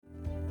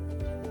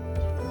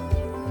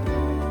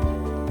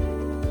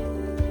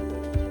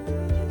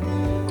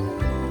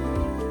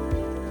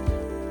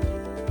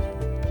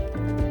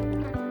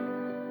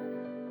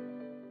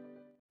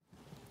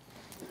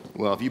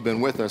Well, if you've been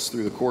with us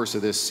through the course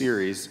of this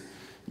series,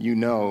 you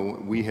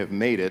know we have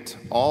made it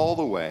all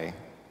the way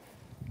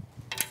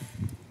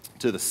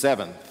to the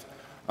seventh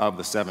of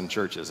the seven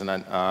churches.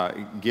 And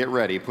get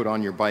ready, put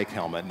on your bike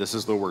helmet. This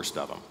is the worst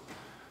of them.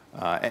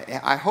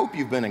 I hope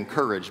you've been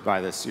encouraged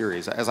by this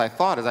series. As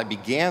I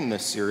began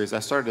this series, I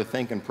started to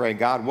think and pray,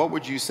 God, what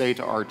would you say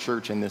to our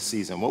church in this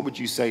season? What would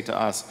you say to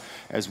us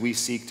as we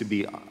seek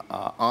to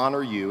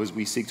honor you, as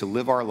we seek to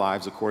live our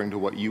lives according to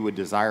what you would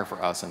desire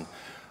for us? And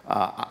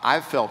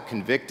I've felt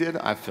convicted,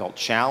 I've felt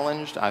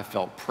challenged, I've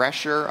felt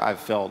pressure, I've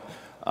felt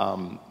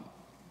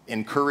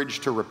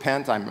encouraged to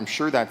repent. I'm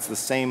sure that's the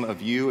same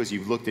of you as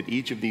you've looked at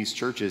each of these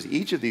churches.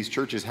 Each of these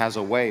churches has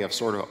a way of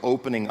sort of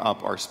opening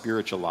up our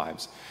spiritual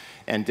lives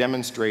and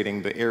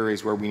demonstrating the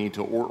areas where we need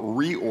to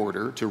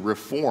reorder, to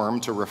reform,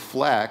 to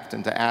reflect,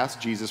 and to ask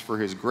Jesus for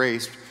his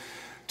grace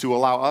to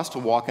allow us to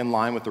walk in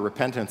line with the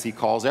repentance he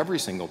calls every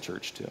single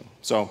church to.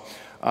 So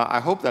I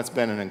hope that's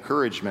been an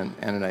encouragement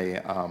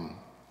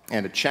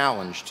and a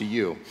challenge to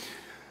you.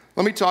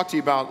 Let me talk to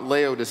you about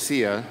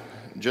Laodicea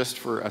just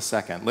for a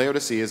second.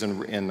 Laodicea is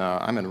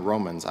I'm in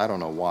Romans. I don't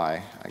know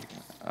why.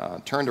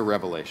 Turn to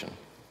Revelation,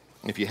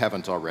 if you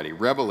haven't already.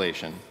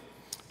 Revelation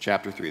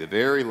chapter 3, the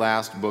very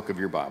last book of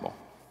your Bible.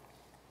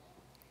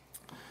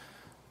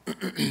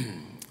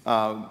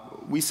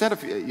 We said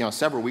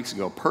several weeks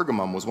ago,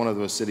 Pergamum was one of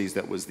those cities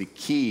that was the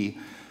key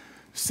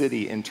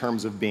city in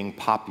terms of being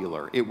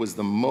popular. It was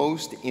the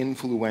most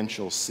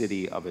influential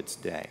city of its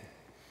day.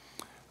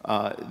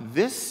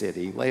 This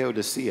city,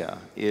 Laodicea,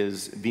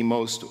 is the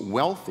most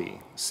wealthy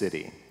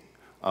city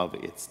of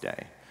its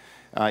day.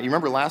 You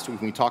remember last week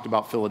when we talked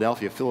about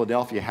Philadelphia.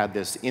 Philadelphia had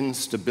this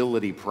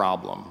instability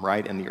problem,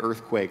 right, and the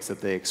earthquakes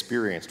that they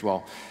experienced.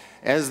 Well,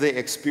 as they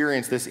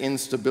experienced this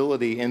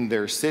instability in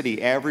their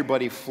city,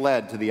 everybody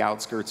fled to the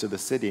outskirts of the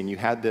city, and you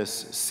had this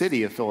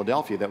city of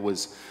Philadelphia that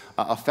was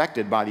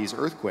affected by these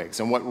earthquakes.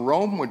 And what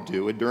Rome would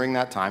do during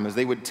that time is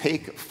they would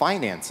take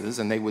finances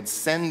and they would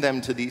send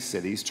them to these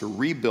cities to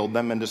rebuild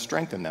them and to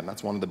strengthen them.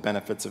 That's one of the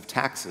benefits of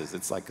taxes.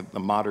 It's like the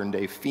modern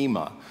day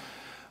FEMA.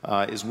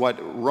 Is what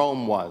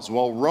Rome was.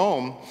 Well,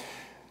 Rome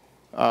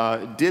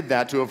did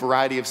that to a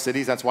variety of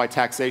cities. That's why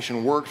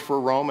taxation worked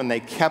for Rome, and they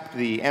kept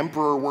the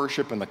emperor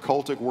worship and the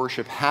cultic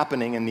worship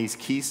happening in these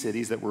key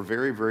cities that were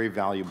very, very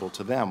valuable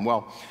to them.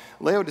 Well,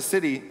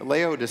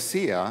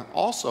 Laodicea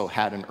also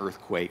had an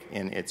earthquake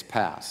in its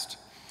past.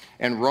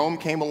 And Rome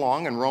came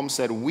along, and Rome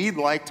said, we'd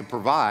like to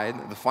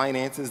provide the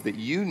finances that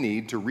you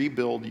need to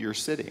rebuild your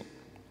city.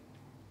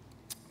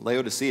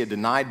 Laodicea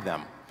denied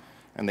them.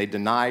 And they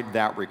denied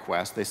that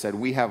request. They said,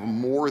 we have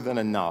more than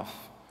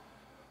enough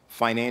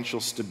financial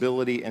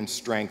stability and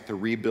strength to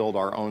rebuild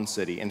our own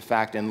city. In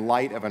fact, in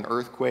light of an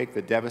earthquake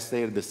that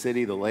devastated the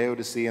city, the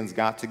Laodiceans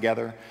got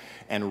together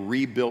and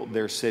rebuilt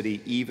their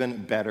city even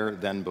better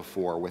than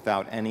before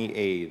without any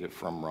aid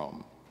from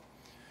Rome.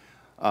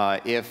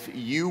 If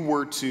you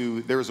were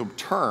to, there's a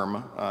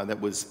term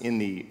that was in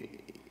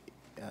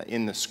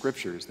the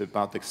scriptures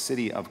about the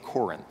city of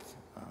Corinth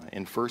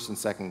in 1st and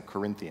 2nd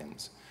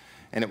Corinthians.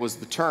 And it was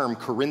the term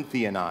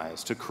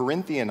Corinthianize. To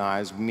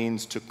Corinthianize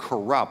means to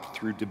corrupt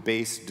through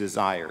debased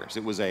desires.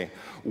 It was a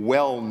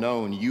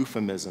well-known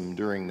euphemism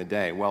during the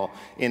day. Well,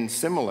 in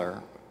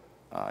similar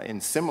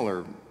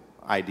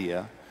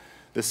idea,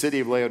 the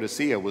city of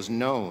Laodicea was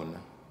known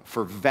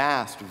for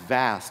vast,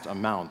 vast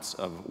amounts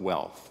of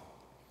wealth.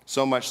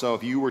 So much so,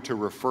 if you were to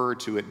refer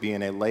to it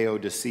being a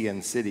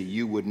Laodicean city,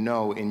 you would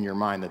know in your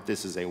mind that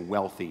this is a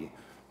wealthy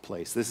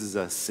place. This is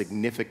a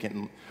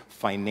significant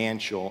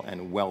financial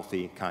and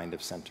wealthy kind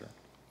of center.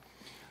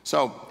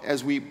 So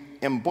as we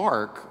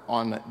embark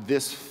on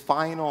this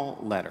final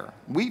letter,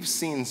 we've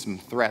seen some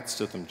threats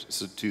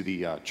to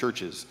the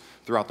churches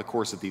throughout the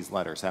course of these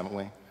letters, haven't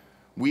we?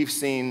 We've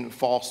seen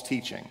false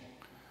teaching.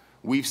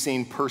 We've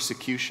seen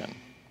persecution.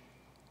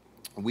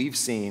 We've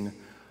seen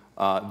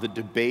the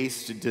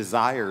debased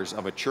desires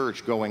of a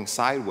church going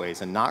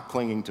sideways and not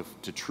clinging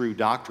to true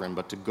doctrine,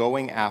 but to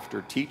going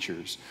after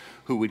teachers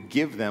who would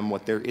give them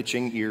what their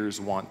itching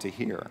ears want to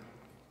hear.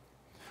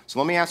 So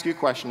let me ask you a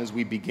question as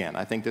we begin.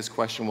 I think this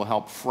question will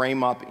help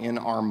frame up in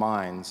our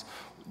minds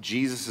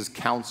Jesus'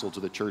 counsel to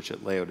the church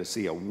at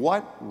Laodicea.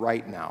 What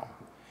right now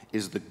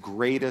is the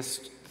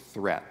greatest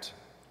threat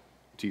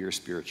to your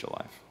spiritual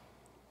life?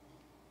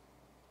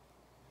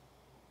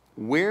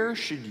 Where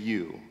should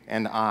you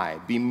and I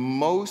be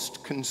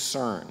most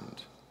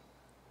concerned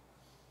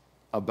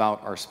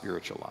about our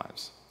spiritual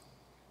lives?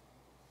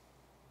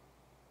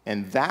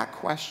 And that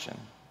question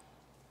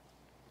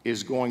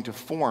is going to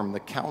form the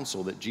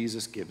counsel that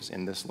Jesus gives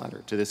in this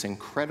letter to this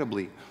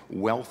incredibly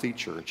wealthy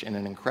church in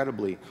an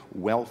incredibly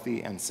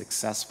wealthy and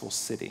successful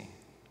city.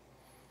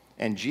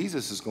 And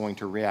Jesus is going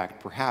to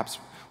react perhaps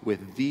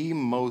with the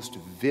most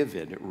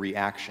vivid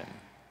reaction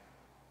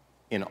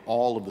in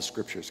all of the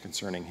scriptures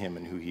concerning him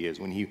and who he is,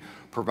 when he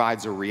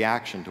provides a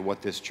reaction to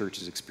what this church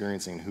is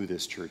experiencing and who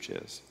this church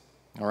is.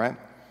 All right?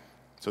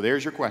 So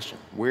there's your question.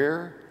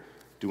 Where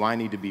do I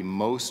need to be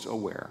most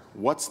aware?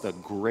 What's the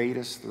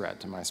greatest threat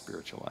to my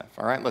spiritual life?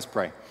 All right, let's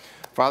pray.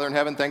 Father in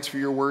heaven, thanks for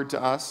your word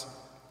to us.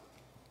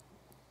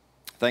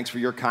 Thanks for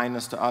your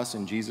kindness to us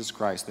in Jesus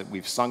Christ that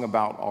we've sung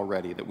about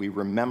already, that we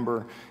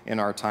remember in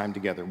our time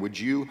together. Would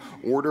you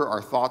order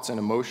our thoughts and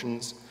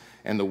emotions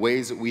and the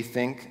ways that we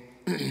think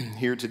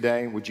here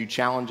today? Would you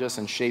challenge us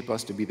and shape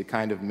us to be the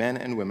kind of men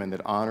and women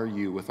that honor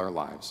you with our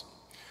lives?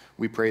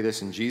 We pray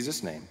this in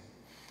Jesus' name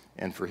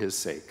and for his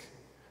sake.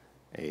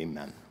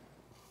 Amen.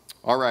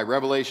 All right,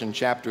 Revelation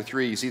chapter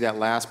 3. You see that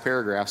last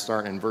paragraph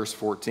starting in verse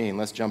 14.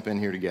 Let's jump in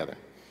here together.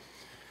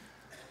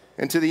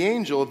 And to the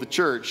angel of the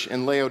church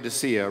in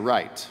Laodicea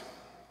write,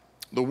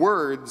 the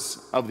words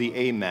of the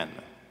Amen.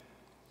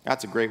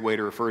 That's a great way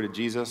to refer to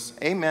Jesus.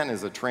 Amen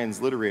is a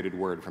transliterated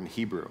word from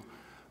Hebrew.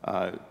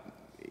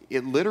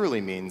 It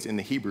literally means in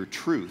the Hebrew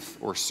truth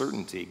or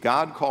certainty.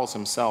 God calls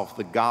himself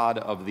the God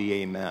of the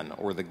Amen,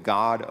 or the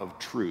God of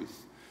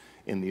truth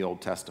in the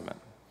Old Testament.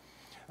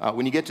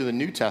 When you get to the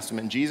New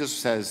Testament, Jesus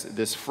says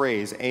this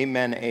phrase,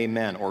 amen,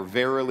 amen, or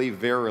verily,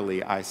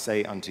 verily, I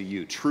say unto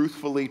you.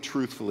 Truthfully,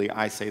 truthfully,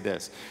 I say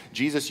this.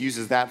 Jesus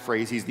uses that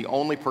phrase. He's the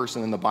only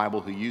person in the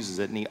Bible who uses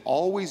it, and he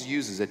always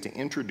uses it to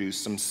introduce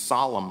some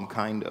solemn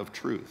kind of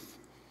truth.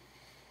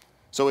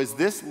 So as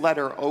this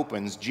letter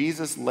opens,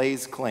 Jesus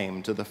lays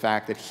claim to the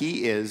fact that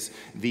he is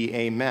the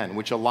Amen,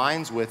 which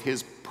aligns with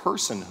his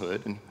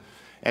personhood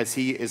as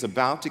he is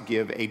about to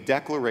give a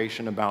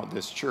declaration about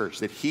this church,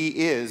 that he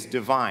is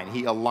divine.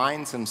 He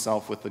aligns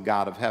himself with the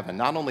God of heaven.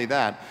 Not only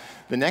that,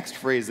 the next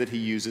phrase that he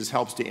uses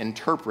helps to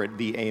interpret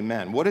the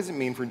Amen. What does it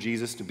mean for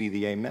Jesus to be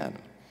the Amen?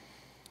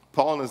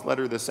 Paul in his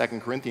letter to 2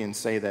 Corinthians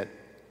say that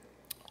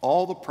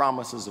all the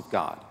promises of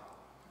God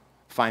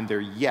find their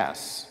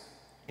yes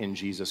in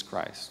Jesus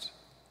Christ.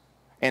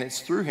 And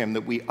it's through him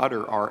that we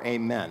utter our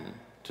amen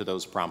to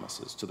those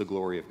promises, to the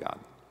glory of God.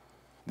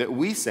 That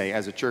we say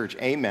as a church,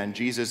 amen,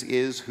 Jesus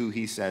is who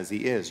he says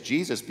he is.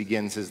 Jesus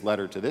begins his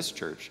letter to this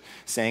church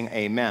saying,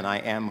 amen, I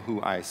am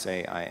who I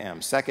say I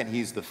am. Second,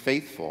 he's the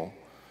faithful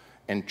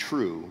and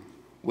true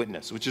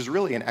witness, which is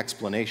really an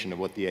explanation of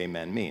what the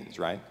amen means,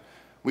 right?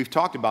 We've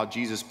talked about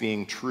Jesus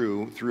being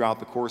true throughout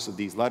the course of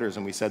these letters,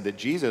 and we said that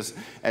Jesus,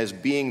 as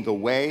being the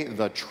way,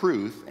 the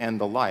truth, and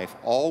the life,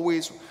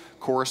 always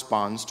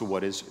corresponds to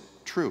what is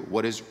true,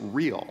 what is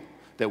real.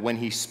 That when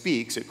he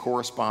speaks, it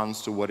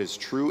corresponds to what is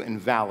true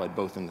and valid,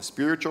 both in the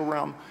spiritual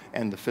realm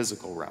and the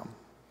physical realm.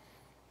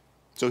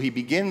 So he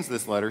begins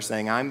this letter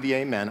saying, I'm the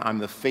Amen, I'm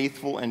the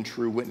faithful and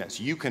true witness.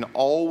 You can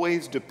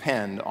always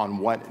depend on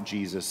what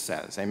Jesus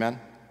says, amen?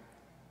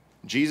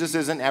 Jesus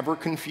isn't ever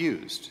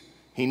confused.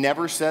 He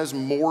never says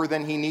more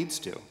than he needs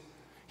to.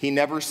 He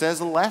never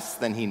says less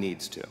than he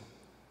needs to.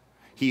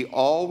 He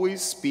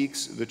always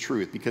speaks the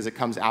truth because it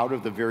comes out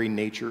of the very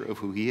nature of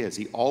who he is.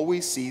 He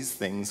always sees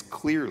things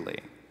clearly.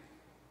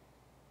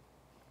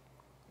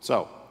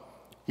 So,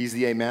 he's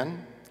the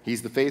Amen,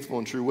 he's the faithful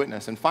and true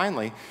witness, and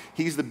finally,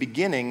 he's the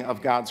beginning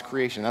of God's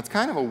creation. That's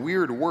kind of a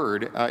weird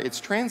word. It's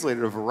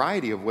translated a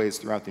variety of ways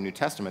throughout the New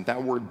Testament.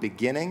 That word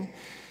beginning,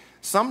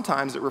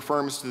 sometimes it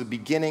refers to the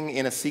beginning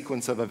in a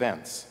sequence of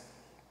events.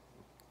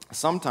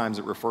 Sometimes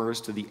it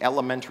refers to the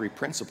elementary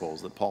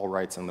principles that Paul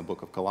writes in the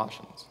book of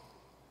Colossians.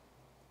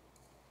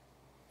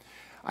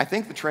 I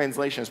think the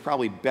translation is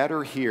probably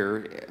better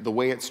here the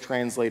way it's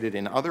translated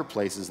in other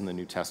places in the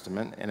New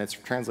Testament, and it's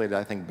translated,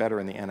 I think, better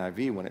in the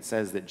NIV when it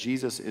says that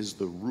Jesus is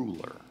the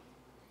ruler.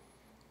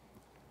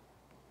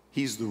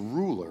 He's the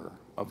ruler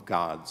of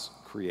God's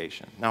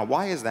creation. Now,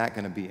 why is that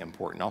going to be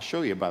important? I'll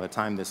show you by the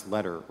time this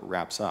letter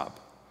wraps up.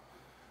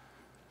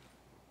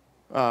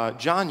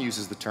 John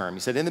uses the term. He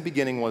said, in the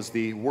beginning was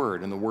the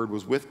Word, and the Word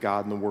was with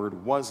God, and the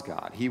Word was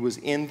God. He was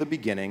in the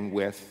beginning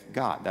with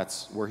God.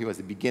 That's where he was,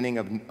 the beginning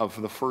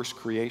of the first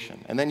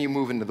creation. And then you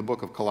move into the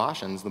book of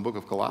Colossians. The book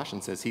of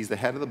Colossians says he's the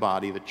head of the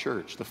body, the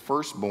church, the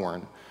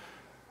firstborn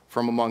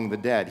from among the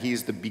dead.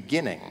 He's the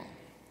beginning,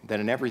 that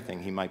in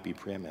everything he might be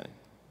preeminent.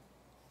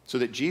 So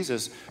that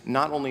Jesus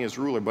not only is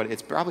ruler, but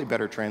it's probably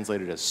better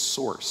translated as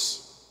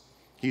source.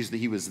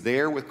 He was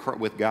there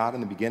with God in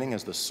the beginning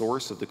as the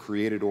source of the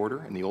created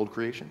order in the old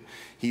creation.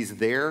 He's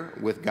there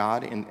with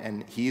God,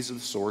 and he's the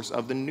source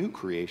of the new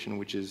creation,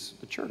 which is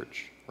the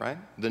church, right?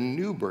 The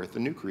new birth, the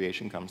new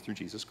creation comes through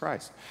Jesus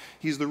Christ.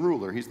 He's the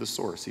ruler, he's the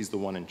source, he's the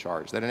one in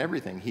charge, that in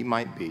everything he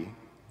might be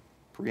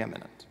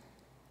preeminent.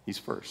 He's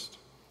first.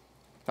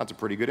 That's a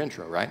pretty good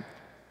intro, right?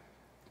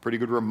 Pretty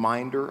good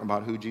reminder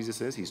about who Jesus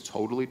is. He's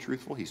totally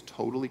truthful, he's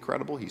totally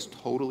credible, he's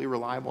totally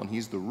reliable, and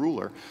he's the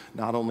ruler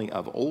not only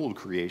of old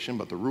creation,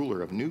 but the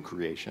ruler of new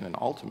creation, and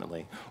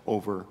ultimately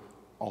over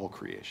all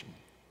creation.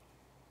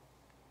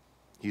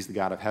 He's the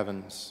God of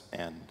heavens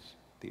and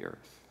the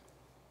earth.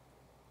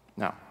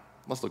 Now,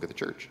 let's look at the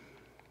church.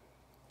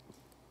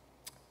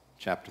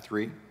 Chapter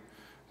 3,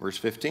 verse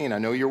 15, I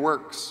know your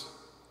works.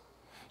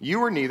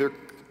 You are neither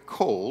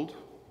cold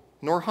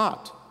nor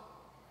hot.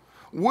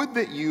 Would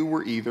that you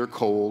were either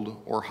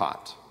cold or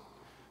hot.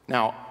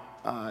 Now,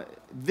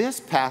 this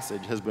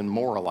passage has been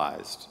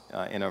moralized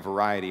in a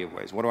variety of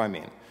ways. What do I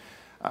mean?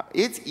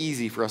 It's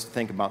easy for us to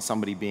think about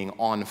somebody being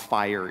on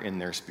fire in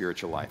their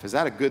spiritual life. Is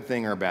that a good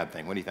thing or a bad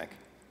thing? What do you think?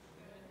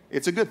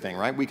 It's a good thing,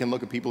 right? We can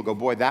look at people and go,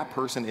 boy, that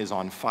person is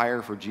on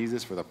fire for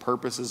Jesus, for the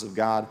purposes of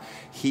God.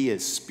 He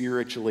is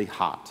spiritually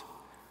hot.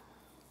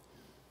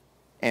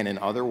 And in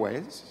other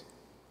ways,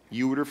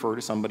 you would refer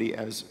to somebody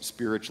as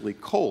spiritually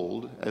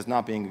cold as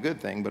not being a good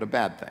thing, but a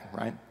bad thing,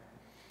 right?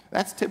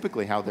 That's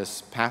typically how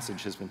this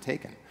passage has been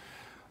taken.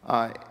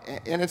 And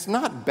it's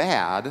not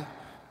bad,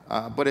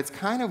 but it's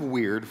kind of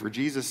weird for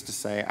Jesus to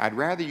say, I'd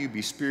rather you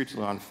be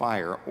spiritually on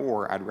fire,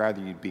 or I'd rather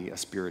you be a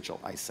spiritual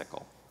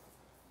icicle.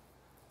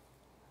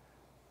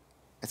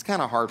 It's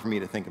kind of hard for me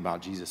to think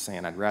about Jesus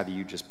saying, I'd rather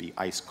you just be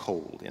ice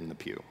cold in the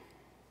pew.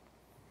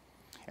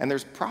 And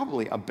there's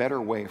probably a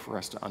better way for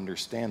us to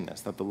understand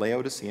this, that the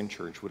Laodicean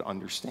church would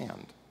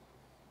understand.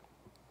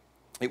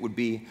 It would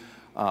be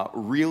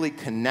really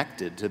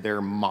connected to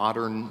their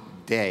modern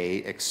day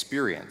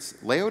experience.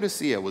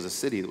 Laodicea was a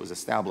city that was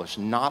established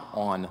not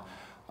on,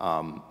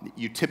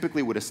 you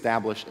typically would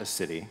establish a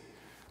city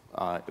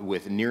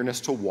with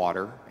nearness to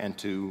water and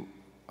to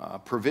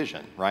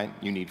provision, right?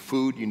 You need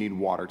food, you need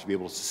water to be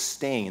able to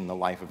sustain the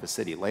life of a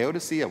city.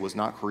 Laodicea was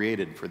not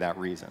created for that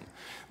reason.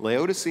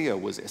 Laodicea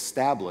was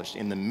established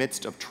in the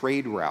midst of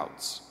trade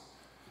routes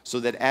so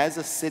that as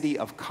a city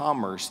of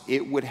commerce,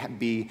 it would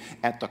be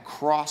at the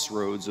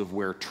crossroads of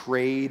where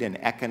trade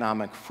and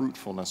economic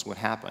fruitfulness would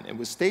happen. It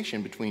was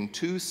stationed between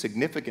two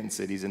significant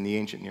cities in the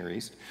ancient Near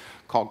East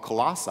called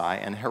Colossae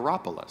and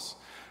Hierapolis.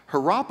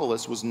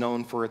 Hierapolis was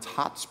known for its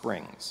hot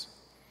springs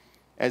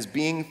as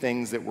being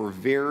things that were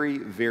very,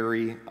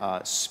 very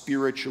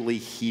spiritually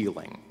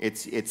healing.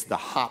 It's the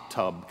hot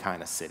tub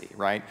kind of city,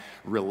 right?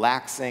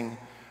 Relaxing,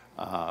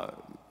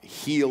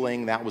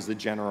 healing, that was the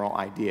general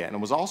idea. And it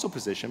was also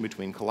positioned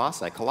between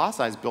Colossae.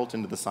 Colossae is built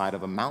into the side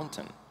of a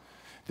mountain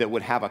that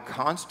would have a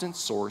constant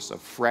source of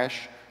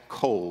fresh,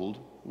 cold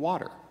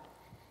water.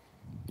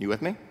 You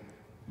with me?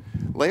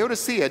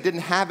 Laodicea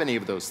didn't have any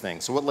of those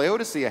things. So what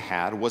Laodicea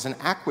had was an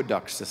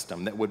aqueduct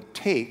system that would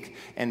take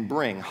and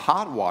bring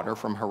hot water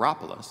from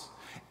Hierapolis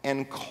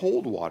and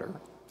cold water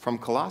from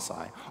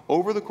Colossae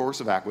over the course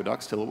of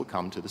aqueducts till it would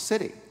come to the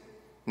city.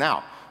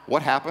 Now,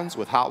 what happens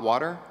with hot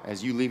water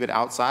as you leave it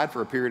outside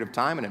for a period of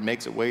time and it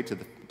makes its way to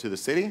the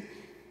city?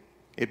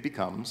 It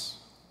becomes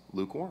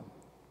lukewarm.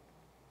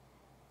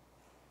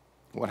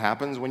 What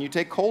happens when you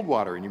take cold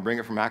water and you bring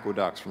it from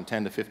aqueducts from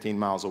 10 to 15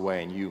 miles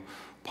away and you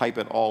pipe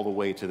it all the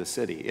way to the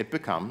city? It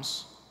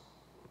becomes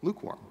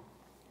lukewarm.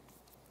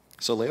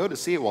 So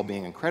Laodicea, while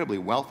being incredibly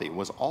wealthy,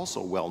 was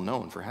also well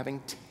known for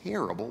having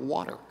terrible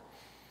water.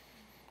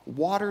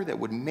 Water that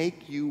would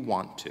make you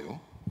want to.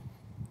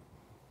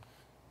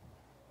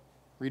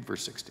 Read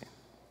verse 16.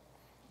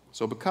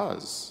 So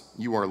because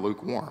you are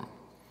lukewarm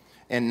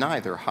and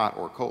neither hot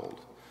or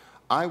cold,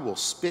 I will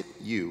spit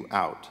you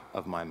out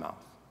of my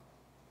mouth.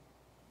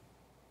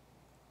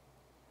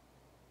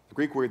 The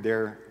Greek word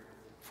there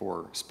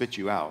for spit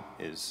you out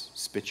is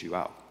spit you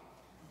out.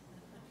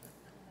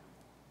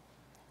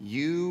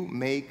 You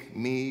make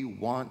me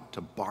want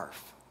to barf.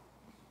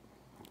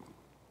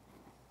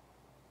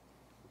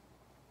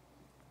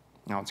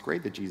 Now, it's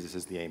great that Jesus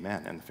is the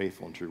Amen and the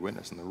faithful and true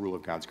witness and the rule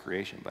of God's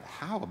creation, but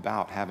how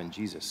about having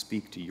Jesus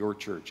speak to your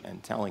church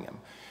and telling him,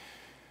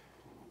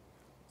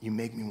 you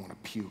make me want to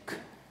puke?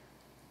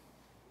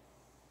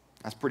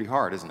 That's pretty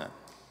hard, isn't it?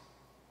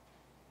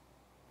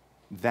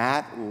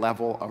 That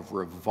level of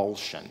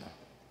revulsion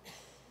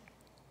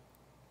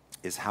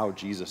is how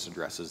Jesus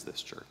addresses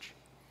this church.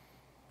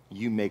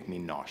 You make me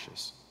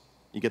nauseous.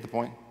 You get the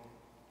point?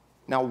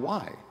 Now,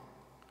 why?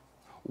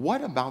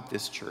 What about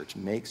this church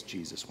makes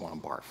Jesus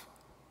want to barf?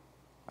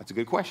 That's a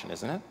good question,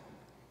 isn't it?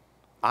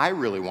 I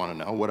really want to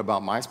know what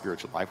about my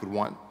spiritual life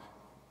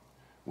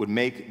would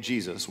make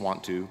Jesus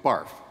want to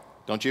barf.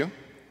 Don't you?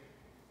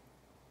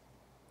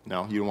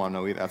 No, you don't want to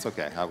know either. That's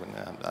okay.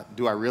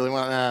 Do I really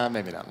want to?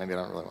 Maybe not. Maybe I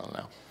don't really want to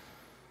know.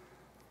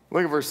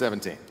 Look at verse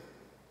 17.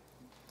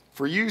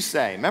 For you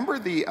say, remember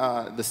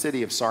the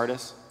city of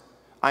Sardis?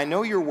 I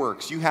know your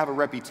works. You have a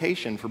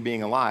reputation for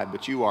being alive,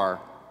 but you are,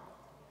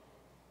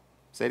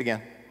 say it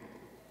again,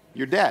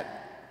 you're dead.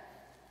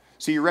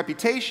 So your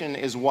reputation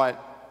is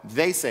what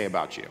they say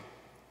about you.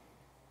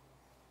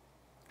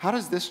 How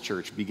does this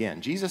church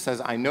begin? Jesus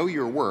says, I know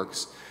your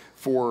works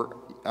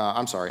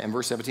in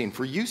verse 17,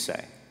 for you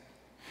say.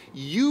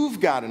 You've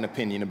got an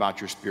opinion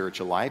about your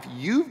spiritual life.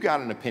 You've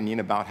got an opinion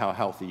about how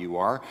healthy you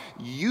are.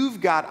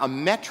 You've got a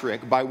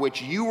metric by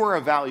which you are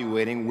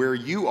evaluating where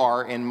you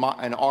are in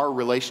our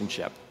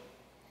relationship.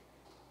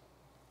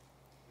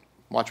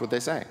 Watch what they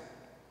say.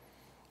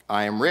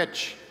 I am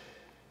rich.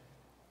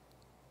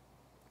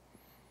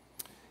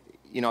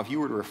 You know, if you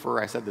were to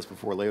refer, I said this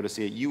before,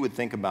 Laodicea, if you were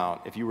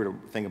to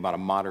think about a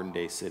modern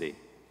day city,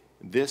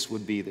 this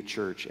would be the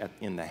church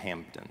in the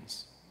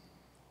Hamptons.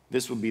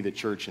 This would be the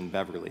church in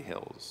Beverly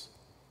Hills.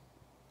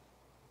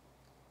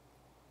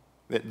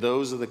 That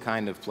those are the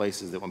kind of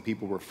places that when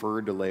people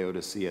referred to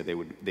Laodicea,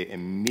 they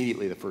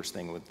immediately, the first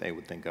thing they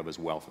would think of is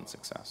wealth and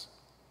success.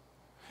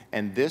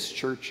 And this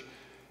church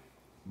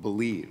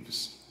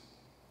believes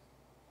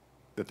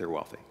that they're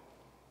wealthy.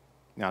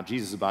 Now, what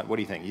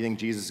do you think? You think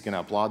Jesus is going to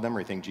applaud them,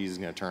 or you think Jesus is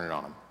going to turn it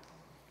on them?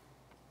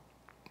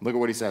 Look at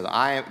what he says.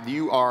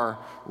 You are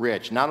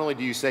rich. Not only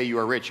do you say you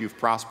are rich, you've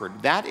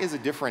prospered. That is a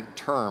different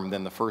term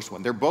than the first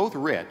one. They're both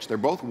rich. They're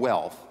both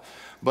wealth.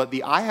 But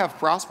the I have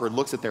prospered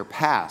looks at their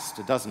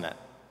past, doesn't it?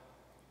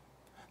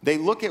 They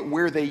look at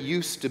where they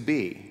used to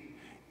be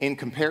in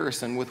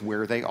comparison with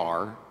where they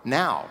are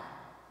now.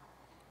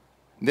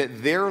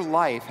 That their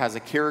life has a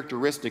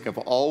characteristic of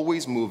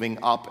always moving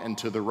up and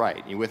to the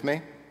right. You with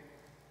me?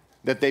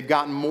 That they've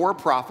gotten more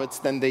profits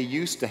than they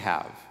used to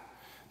have.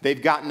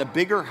 They've gotten a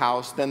bigger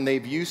house than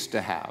they've used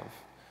to have.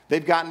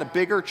 They've gotten a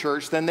bigger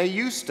church than they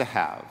used to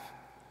have.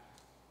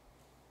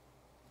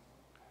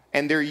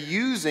 And they're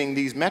using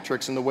these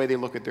metrics in the way they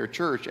look at their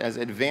church as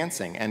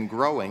advancing and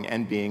growing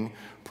and being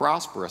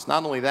prosperous.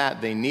 Not only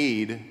that, they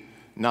need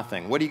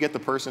nothing. What do you get the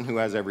person who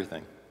has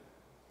everything?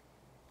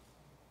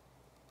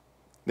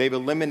 They've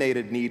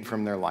eliminated need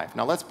from their life.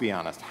 Now, let's be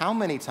honest. How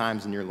many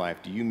times in your life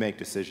do you make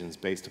decisions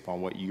based upon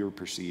what your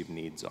perceived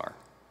needs are?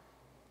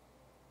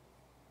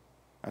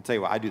 I'll tell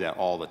you what, I do that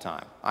all the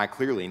time. I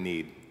clearly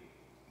need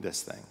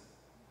this thing.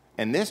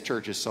 And this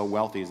church is so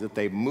wealthy is that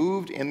they've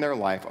moved in their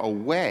life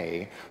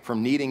away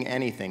from needing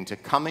anything to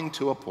coming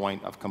to a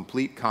point of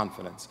complete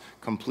confidence,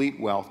 complete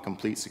wealth,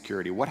 complete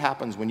security. What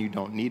happens when you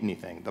don't need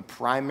anything? The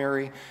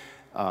primary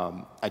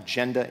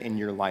agenda in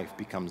your life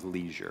becomes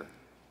leisure.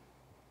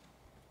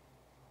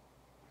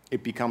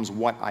 It becomes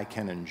what I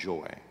can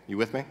enjoy. You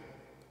with me?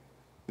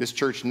 This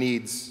church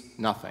needs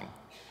nothing.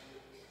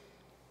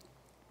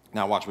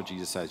 Now watch what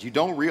Jesus says. You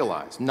don't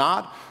realize,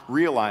 not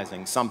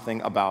realizing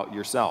something about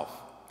yourself.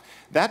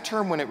 That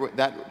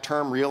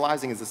term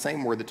realizing is the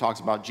same word that talks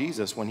about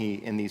Jesus when he,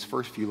 in these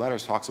first few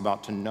letters, talks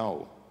about to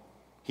know.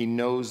 He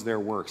knows their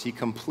works. He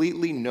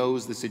completely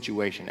knows the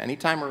situation.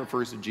 Anytime it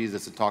refers to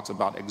Jesus, it talks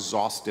about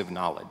exhaustive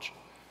knowledge,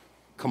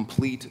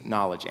 complete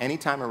knowledge.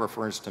 Anytime it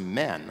refers to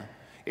men,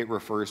 it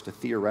refers to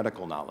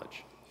theoretical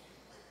knowledge.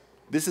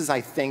 This is,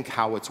 I think,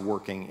 how it's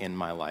working in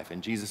my life.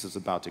 And Jesus is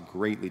about to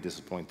greatly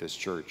disappoint this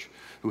church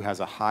who has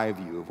a high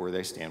view of where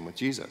they stand with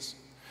Jesus.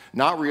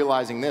 Not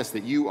realizing this,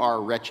 that you are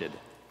wretched.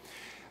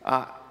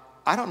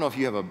 I don't know if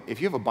you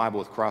have a Bible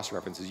with cross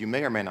references, you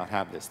may or may not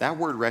have this. That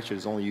word wretched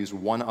is only used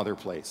one other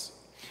place.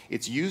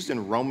 It's used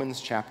in Romans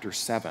chapter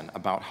 7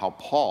 about how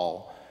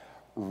Paul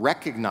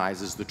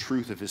recognizes the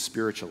truth of his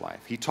spiritual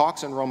life. He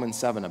talks in Romans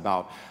 7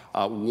 about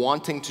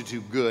wanting to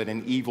do good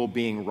and evil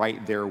being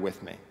right there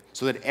with me.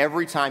 So that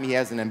every time he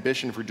has an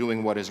ambition for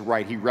doing what is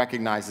right, he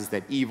recognizes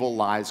that evil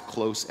lies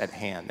close at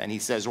hand. And he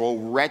says, "Oh,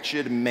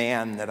 wretched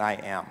man that I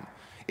am."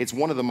 It's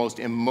one of the most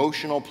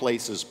emotional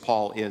places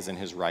Paul is in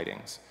his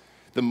writings.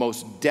 The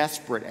most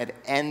desperate at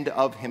end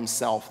of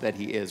himself that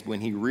he is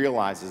when he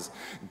realizes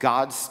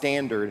God's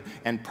standard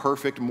and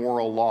perfect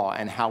moral law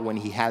and how when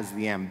he has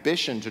the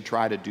ambition to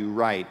try to do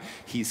right,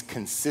 he's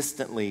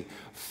consistently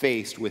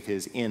faced with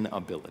his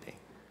inability.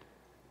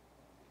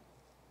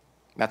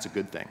 That's a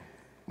good thing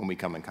when we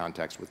come in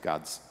contact with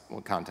God's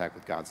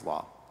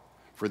law.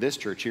 For this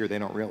church here, they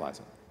don't realize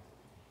it.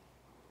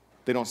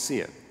 They don't see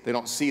it. They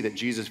don't see that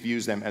Jesus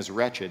views them as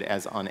wretched,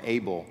 as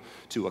unable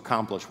to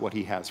accomplish what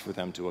he has for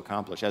them to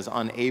accomplish, as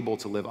unable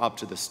to live up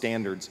to the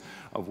standards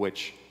of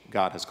which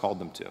God has called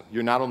them to.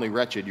 You're not only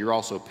wretched, you're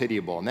also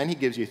pitiable. And then he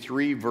gives you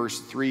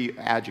three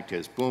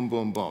adjectives, boom,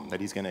 boom, boom,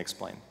 that he's going to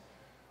explain.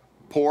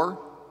 Poor,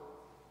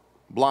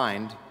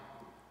 blind,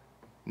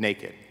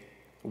 naked.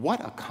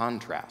 What a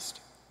contrast.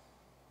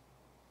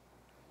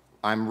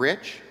 I'm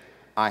rich,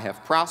 I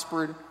have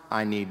prospered,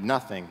 I need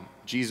nothing.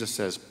 Jesus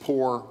says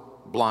poor,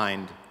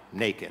 blind,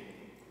 naked.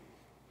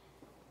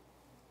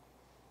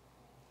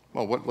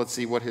 Well, let's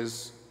see what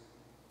he's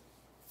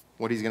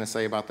going to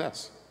say about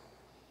this.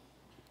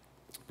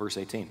 Verse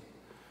 18,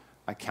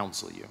 I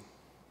counsel you.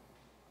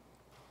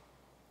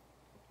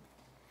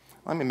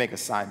 Let me make a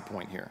side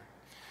point here.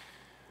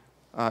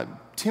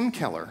 Tim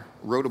Keller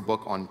wrote a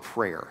book on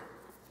prayer.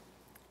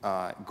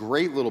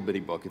 Great little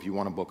bitty book if you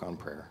want a book on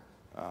prayer.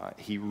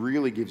 He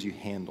really gives you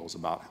handles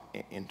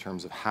in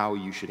terms of how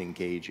you should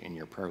engage in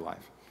your prayer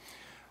life.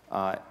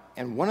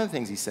 And one of the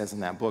things he says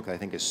in that book that I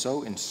think is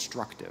so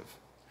instructive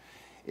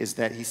is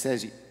that he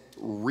says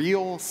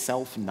real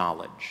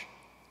self-knowledge,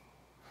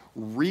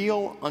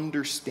 real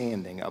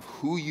understanding of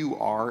who you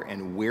are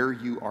and where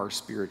you are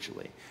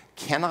spiritually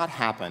cannot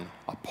happen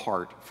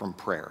apart from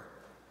prayer.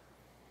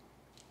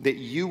 That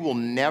you will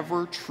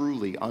never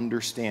truly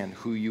understand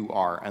who you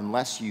are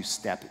unless you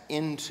step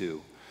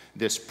into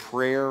this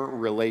prayer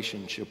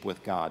relationship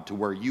with God to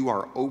where you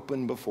are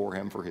open before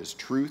him for his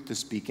truth to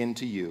speak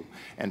into you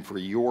and for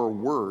your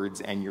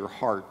words and your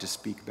heart to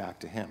speak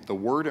back to him. The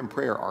word and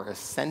prayer are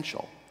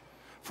essential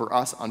for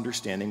us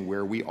understanding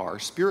where we are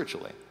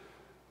spiritually.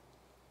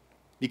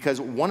 Because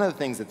one of the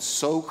things that's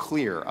so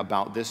clear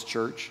about this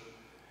church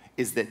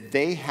is that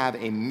they have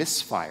a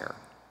misfire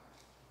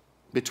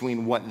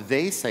between what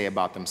they say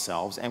about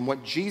themselves and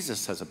what Jesus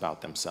says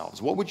about themselves.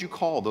 What would you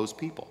call those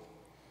people?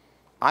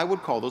 I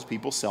would call those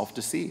people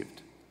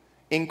self-deceived.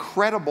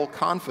 Incredible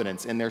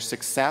confidence in their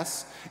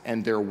success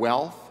and their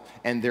wealth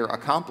and their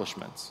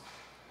accomplishments.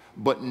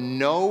 but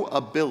no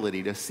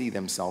ability to see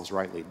themselves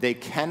rightly. They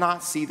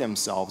cannot see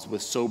themselves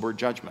with sober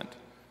judgment.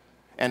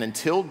 And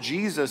until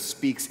Jesus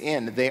speaks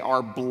in, they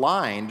are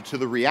blind to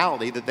the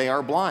reality that they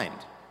are blind.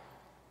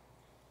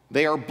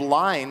 They are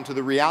blind to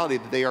the reality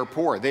that they are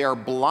poor. They are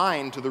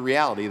blind to the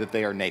reality that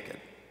they are naked.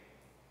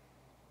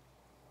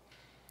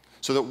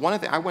 So that one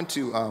of the, I went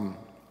to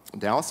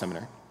Dallas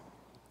Seminary,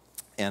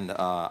 and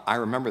I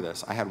remember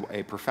this. I had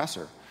a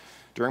professor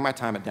during my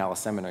time at Dallas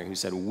Seminary who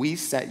said, "We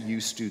set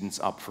you students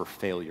up for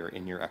failure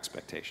in your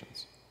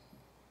expectations."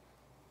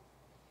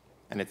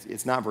 And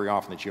it's not very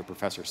often that you hear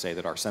professors say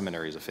that our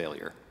seminary is a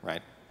failure,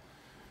 right?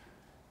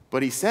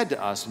 But he said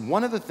to us,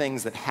 one of the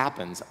things that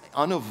happens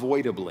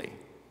unavoidably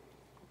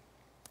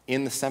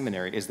in the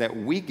seminary is that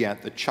we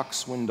get the Chuck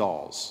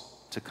Swindols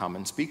to come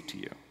and speak to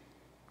you.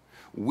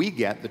 We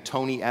get the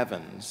Tony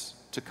Evans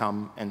to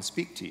come and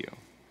speak to you.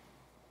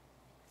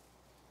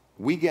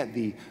 We get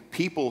the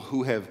people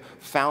who have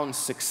found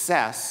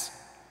success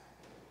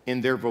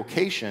in their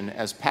vocation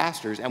as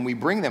pastors, and we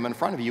bring them in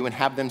front of you and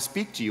have them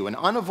speak to you. And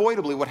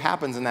unavoidably, what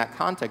happens in that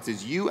context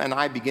is you and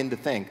I begin to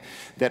think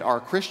that our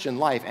Christian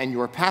life and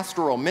your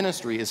pastoral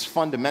ministry is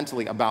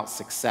fundamentally about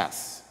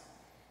success.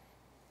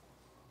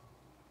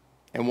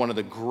 And one of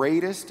the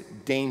greatest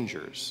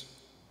dangers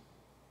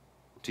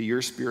to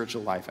your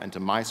spiritual life and to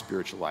my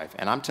spiritual life,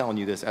 and I'm telling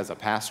you this as a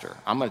pastor,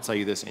 I'm going to tell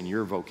you this in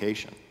your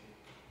vocation,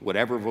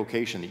 whatever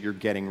vocation that you're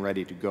getting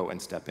ready to go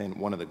and step in,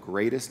 one of the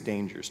greatest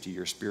dangers to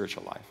your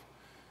spiritual life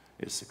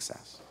is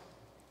success,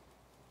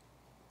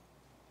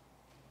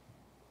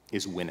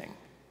 is winning.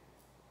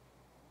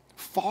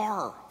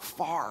 Far,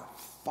 far,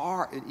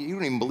 far, you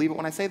don't even believe it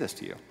when I say this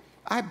to you.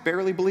 I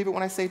barely believe it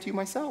when I say it to you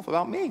myself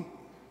about me.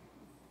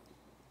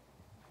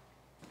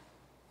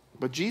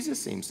 But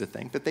Jesus seems to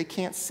think that they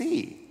can't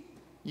see.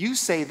 You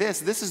say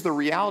this is the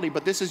reality,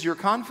 but this is your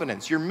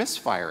confidence. You're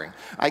misfiring.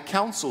 I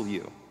counsel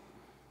you.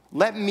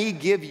 Let me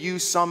give you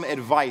some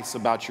advice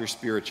about your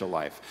spiritual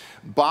life.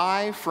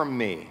 Buy from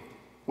me.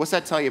 What's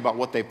that tell you about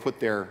what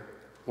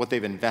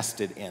they've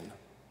invested in?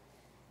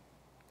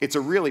 It's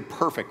a really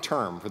perfect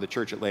term for the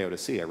church at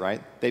Laodicea,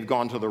 right? They've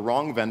gone to the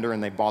wrong vendor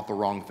and they bought the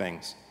wrong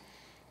things.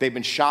 They've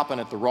been shopping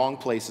at the wrong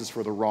places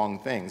for the wrong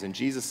things. And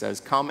Jesus says,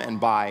 come and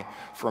buy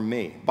from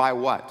me. Buy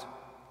what?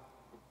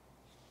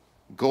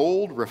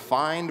 Gold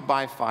refined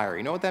by fire.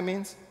 You know what that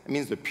means? It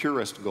means the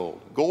purest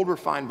gold. Gold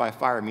refined by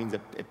fire means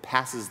that it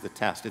passes the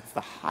test. It's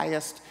the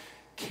highest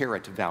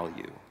carat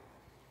value.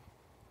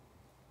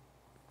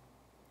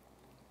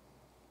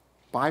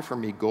 Buy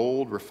from me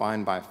gold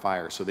refined by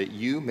fire so that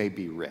you may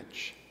be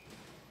rich.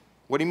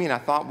 What do you mean? I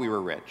thought we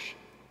were rich.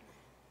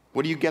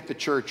 What do you get the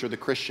church or the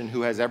Christian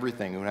who has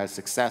everything, who has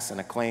success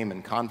and acclaim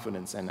and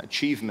confidence and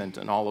achievement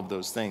and all of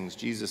those things?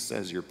 Jesus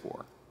says you're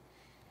poor.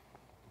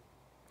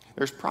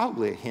 There's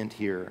probably a hint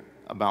here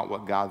about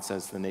what God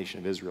says to the nation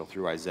of Israel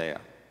through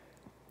Isaiah.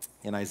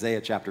 In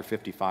Isaiah chapter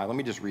 55, let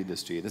me just read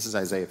this to you. This is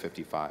Isaiah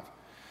 55.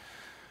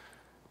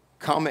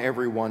 Come,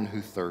 everyone who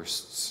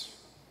thirsts.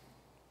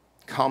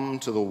 Come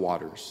to the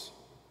waters,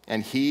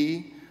 and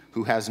he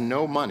who has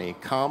no money,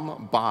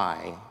 come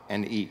buy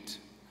and eat.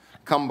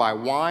 Come buy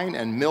wine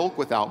and milk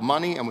without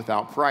money and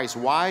without price.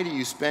 Why do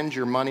you spend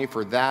your money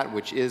for that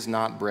which is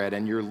not bread,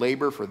 and your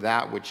labor for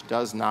that which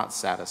does not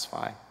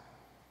satisfy?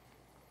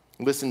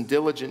 Listen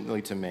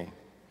diligently to me,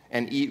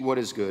 and eat what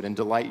is good, and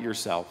delight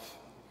yourself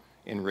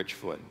in rich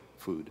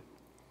food.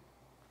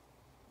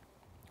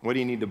 What do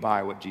you need to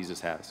buy what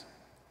Jesus has?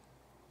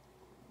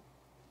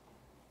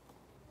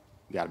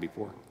 You got to be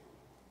poor.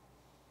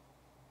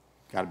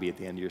 Got to be at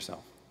the end of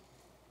yourself.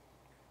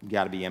 You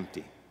got to be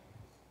empty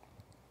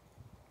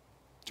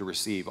to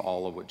receive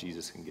all of what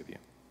Jesus can give you.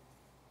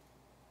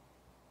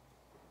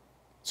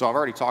 So I've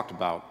already talked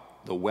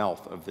about the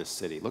wealth of this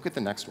city. Look at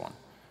the next one.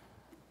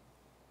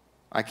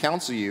 I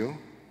counsel you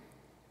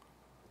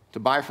to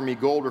buy from me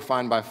gold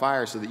refined by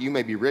fire so that you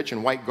may be rich,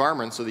 and white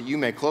garments so that you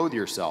may clothe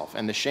yourself,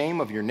 and the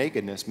shame of your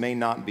nakedness may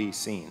not be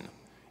seen.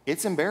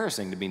 It's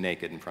embarrassing to be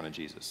naked in front of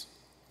Jesus.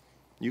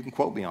 You can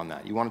quote me on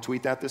that. You want to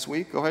tweet that this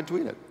week? Go ahead,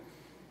 tweet it.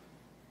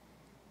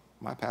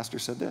 My pastor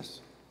said this.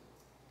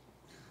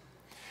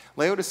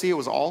 Laodicea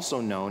was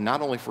also known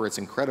not only for its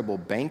incredible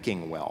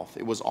banking wealth,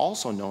 it was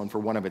also known for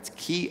one of its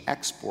key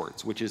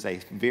exports, which is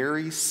a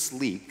very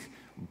sleek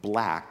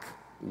black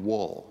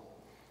wool.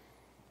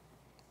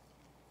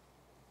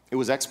 It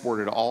was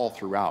exported all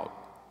throughout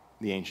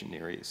the ancient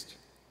Near East.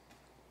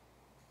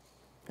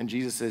 And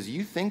Jesus says,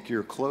 you think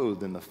you're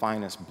clothed in the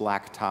finest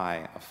black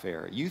tie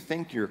affair. You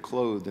think you're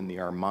clothed in the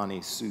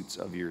Armani suits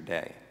of your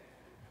day.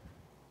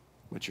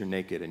 But you're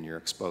naked and you're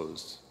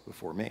exposed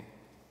before me.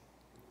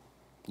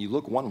 You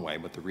look one way,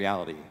 but the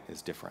reality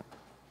is different.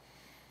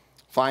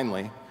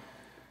 Finally,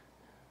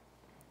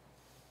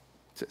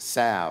 to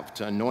salve,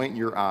 to anoint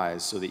your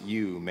eyes so that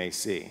you may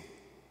see.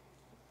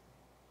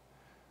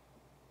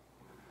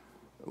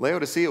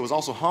 Laodicea was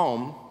also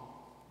home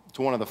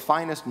to one of the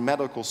finest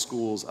medical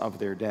schools of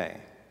their day.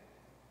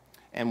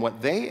 And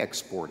what they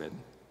exported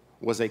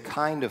was a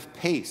kind of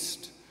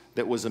paste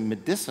that was a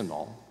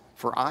medicinal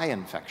for eye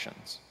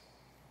infections.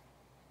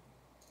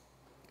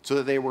 So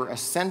that they were a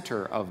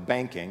center of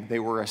banking, they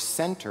were a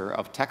center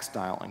of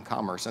textile and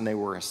commerce, and they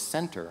were a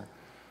center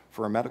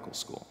for a medical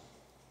school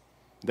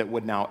that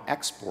would now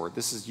export.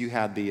 You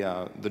had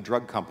the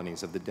drug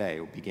companies of the day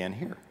began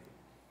here.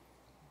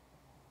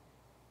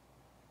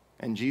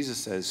 And Jesus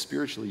says,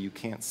 spiritually, you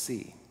can't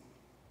see.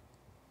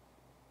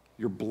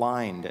 You're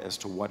blind as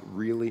to what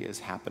really is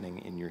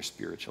happening in your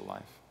spiritual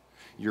life.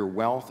 Your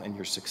wealth and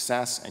your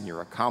success and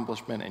your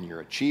accomplishment and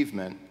your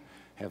achievement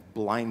have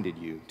blinded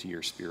you to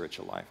your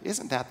spiritual life.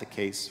 Isn't that the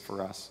case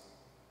for us?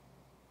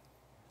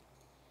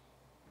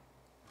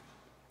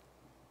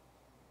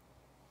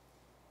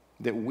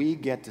 That we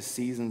get to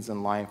seasons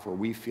in life where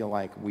we feel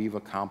like we've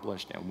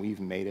accomplished and we've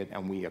made it,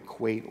 and we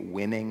equate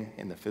winning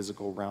in the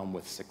physical realm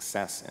with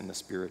success in the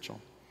spiritual.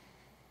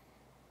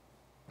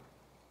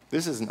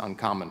 This isn't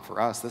uncommon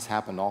for us. This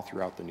happened all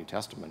throughout the New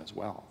Testament as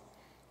well.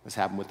 This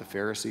happened with the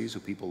Pharisees, who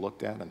people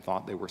looked at and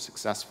thought they were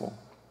successful.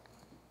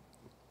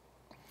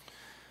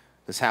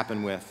 This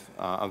happened with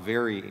a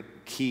very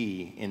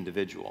key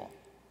individual.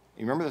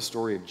 You remember the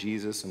story of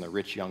Jesus and the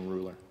rich young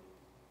ruler?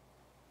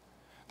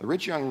 The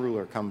rich young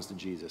ruler comes to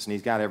Jesus, and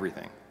he's got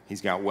everything.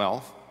 He's got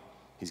wealth,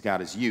 he's got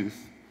his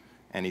youth,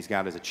 and he's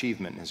got his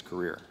achievement in his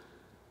career.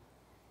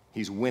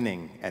 He's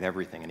winning at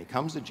everything. And he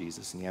comes to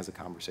Jesus, and he has a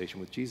conversation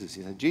with Jesus.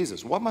 He said,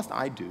 Jesus, what must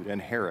I do to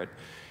inherit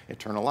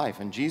eternal life?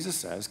 And Jesus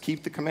says,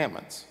 keep the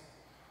commandments.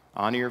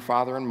 Honor your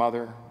father and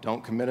mother,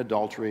 don't commit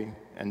adultery,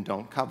 and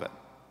don't covet.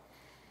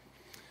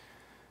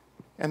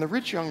 And the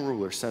rich young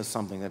ruler says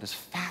something that is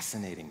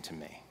fascinating to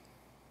me.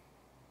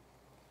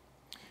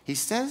 He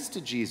says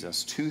to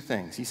Jesus two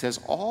things. He says,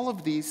 all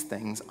of these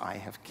things I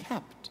have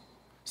kept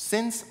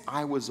since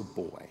I was a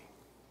boy.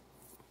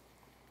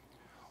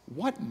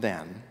 What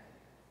then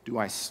do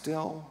I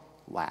still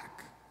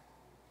lack?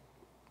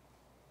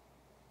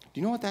 Do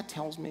you know what that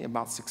tells me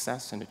about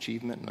success and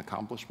achievement and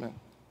accomplishment?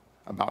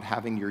 About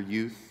having your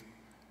youth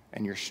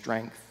and your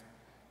strength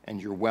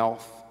and your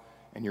wealth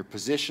and your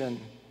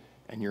position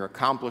and your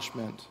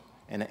accomplishment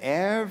and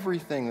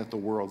everything that the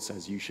world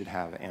says you should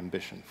have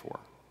ambition for.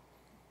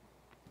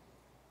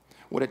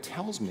 What it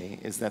tells me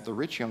is that the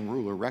rich young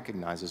ruler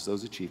recognizes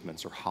those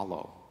achievements are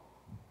hollow,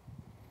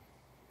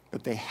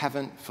 that they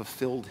haven't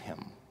fulfilled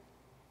him,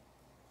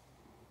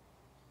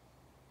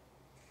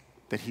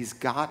 that he's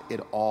got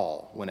it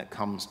all when it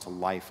comes to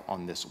life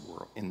on this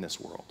world, in this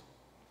world,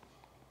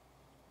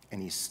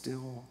 and he's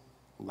still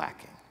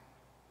lacking.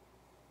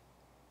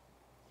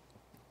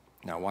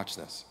 Now watch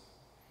this.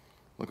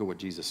 Look at what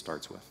Jesus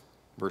starts with.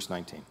 Verse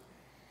 19.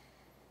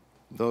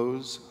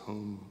 Those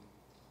whom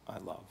I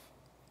love.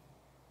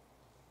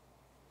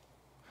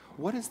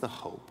 What is the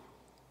hope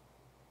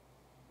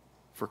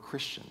for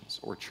Christians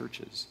or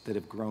churches that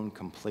have grown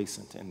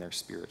complacent in their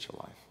spiritual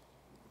life?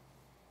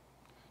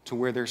 To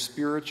where their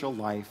spiritual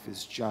life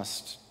is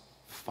just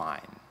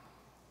fine.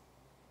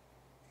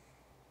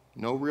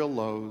 No real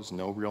lows,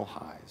 no real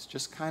highs,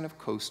 just kind of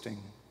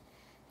coasting,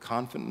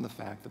 confident in the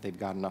fact that they've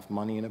got enough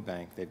money in a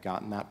bank, they've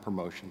gotten that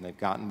promotion, they've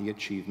gotten the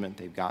achievement,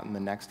 they've gotten the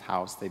next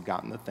house, they've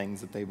gotten the things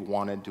that they've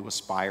wanted to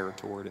aspire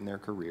toward in their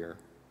career.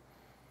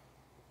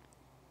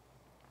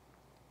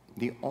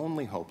 The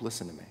only hope,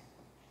 listen to me,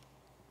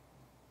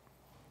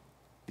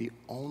 the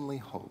only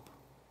hope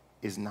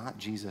is not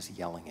Jesus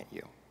yelling at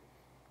you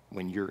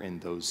when you're in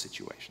those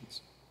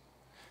situations.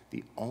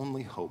 The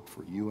only hope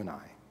for you and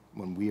I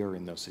when we are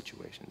in those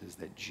situations is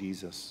that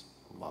Jesus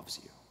loves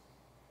you.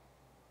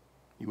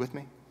 You with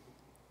me?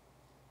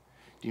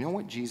 Do you know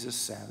what Jesus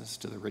says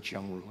to the rich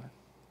young ruler?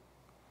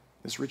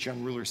 This rich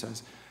young ruler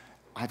says,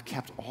 I've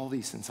kept all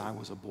these since I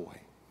was a boy.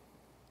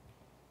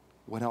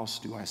 What else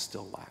do I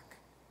still lack?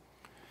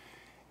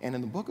 And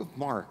in the book of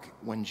Mark,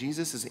 when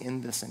Jesus is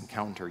in this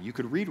encounter, you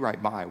could read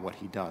right by what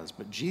he does,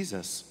 but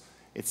Jesus,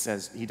 it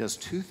says he does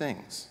two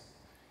things.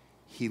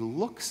 He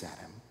looks at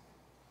him,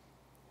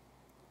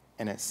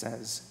 and it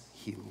says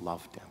he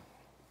loved him.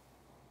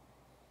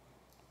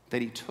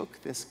 That he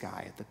took this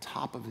guy at the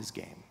top of his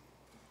game,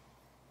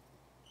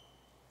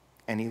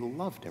 and he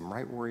loved him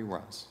right where he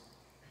was.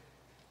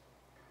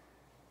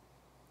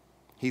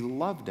 He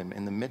loved him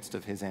in the midst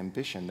of his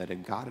ambition that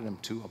had gotten him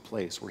to a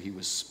place where he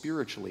was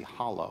spiritually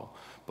hollow,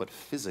 but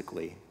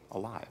physically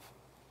alive.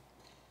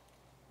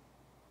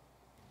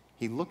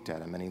 He looked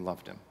at him and he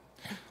loved him.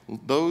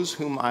 Those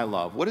whom I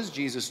love. What does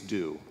Jesus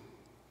do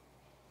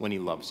when he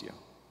loves you?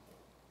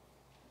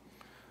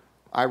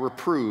 I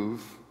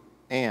reprove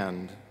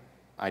and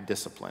I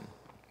discipline.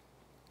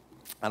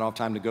 I don't have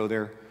time to go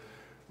there.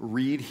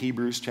 Read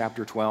Hebrews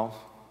chapter 12.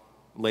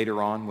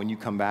 Later on, when you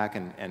come back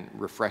and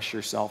refresh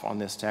yourself on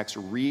this text,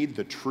 read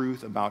the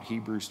truth about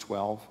Hebrews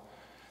 12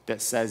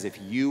 that says if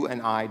you and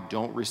I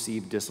don't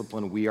receive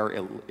discipline, we are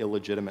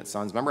illegitimate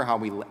sons. Remember how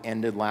we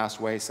ended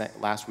last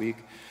week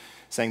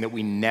saying that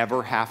we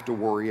never have to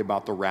worry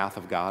about the wrath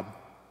of God?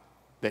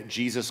 That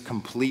Jesus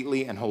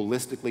completely and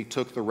holistically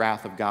took the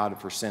wrath of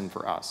God for sin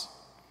for us.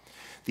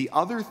 The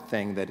other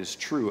thing that is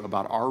true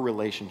about our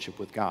relationship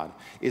with God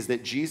is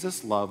that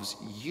Jesus loves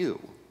you.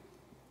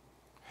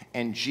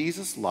 And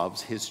Jesus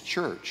loves his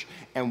church.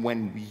 And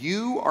when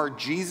you are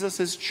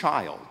Jesus'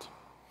 child,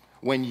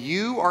 when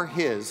you are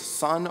his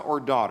son or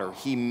daughter,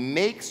 he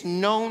makes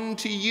known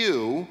to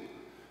you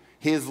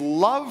his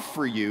love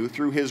for you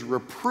through his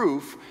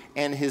reproof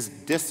and his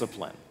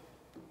discipline.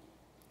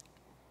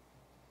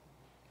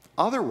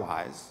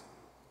 Otherwise,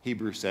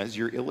 Hebrews says,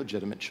 you're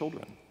illegitimate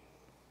children.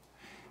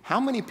 How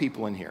many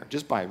people in here,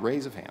 just by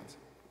raise of hands,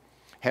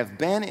 have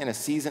been in a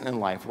season in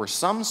life where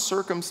some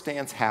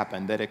circumstance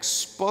happened that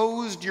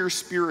exposed your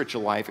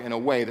spiritual life in a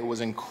way that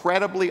was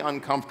incredibly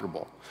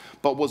uncomfortable,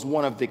 but was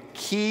one of the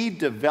key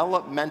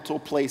developmental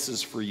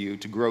places for you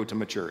to grow to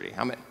maturity?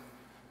 How many?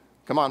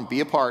 Come on,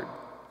 be a part.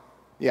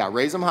 Yeah,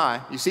 raise them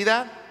high. You see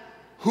that?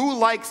 Who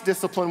likes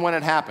discipline when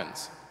it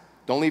happens?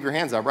 Don't leave your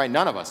hands up, right?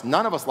 None of us.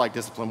 None of us like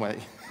discipline when it...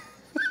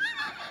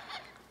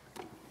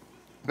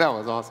 That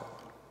was awesome.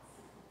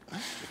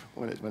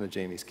 One of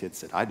Jamie's kids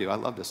said, I do. I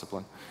love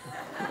discipline.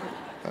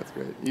 That's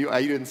great. You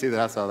didn't see that.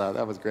 I saw that.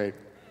 That was great.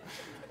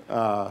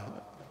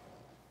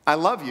 I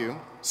love you,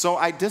 so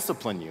I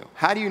discipline you.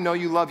 How do you know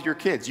you love your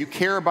kids? You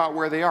care about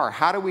where they are.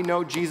 How do we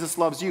know Jesus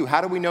loves you?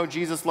 How do we know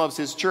Jesus loves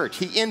his church?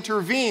 He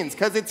intervenes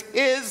because it's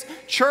his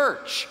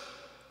church.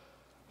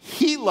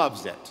 He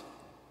loves it.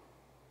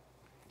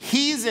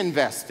 He's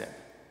invested.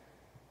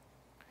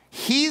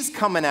 He's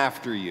coming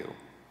after you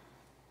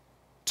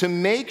to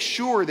make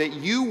sure that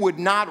you would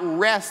not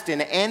rest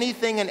in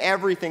anything and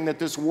everything that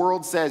this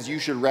world says you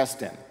should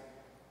rest in.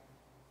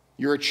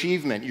 Your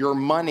achievement, your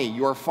money,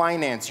 your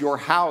finance, your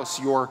house,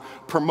 your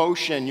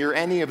promotion, your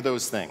any of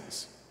those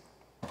things.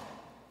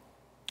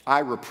 I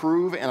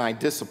reprove and I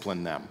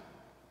discipline them.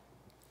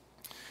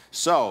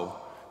 So,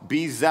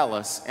 be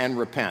zealous and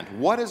repent.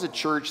 What does a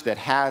church that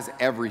has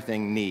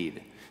everything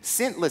need?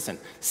 Listen,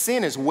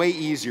 sin is way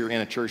easier in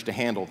a church to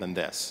handle than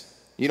this.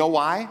 You know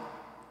why?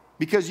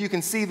 Because you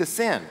can see the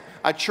sin.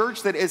 A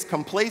church that is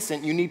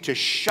complacent, you need to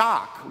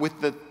shock with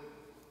the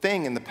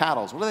thing in the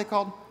paddles. What are they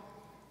called?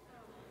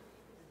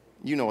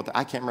 You know what,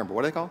 I can't remember.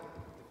 What are they called?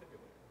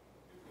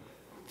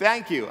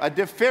 Thank you, a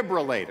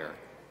defibrillator.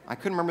 I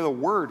couldn't remember the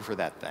word for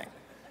that thing.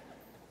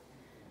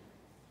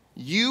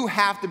 You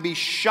have to be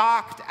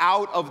shocked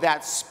out of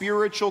that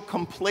spiritual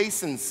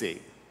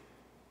complacency.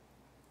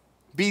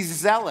 Be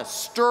zealous,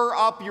 stir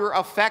up your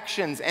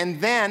affections, and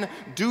then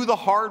do the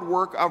hard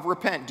work of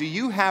repent. Do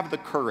you have the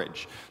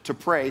courage to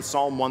pray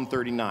Psalm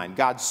 139?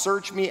 God,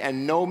 search me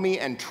and know me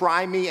and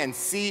try me and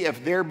see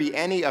if there be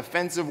any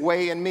offensive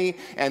way in me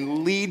and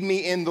lead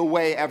me in the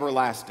way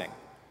everlasting.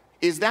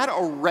 Is that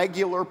a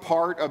regular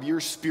part of your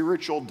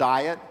spiritual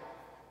diet?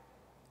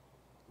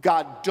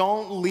 God,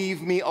 don't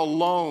leave me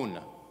alone.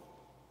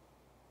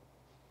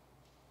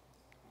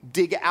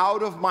 Dig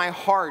out of my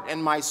heart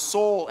and my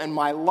soul and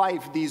my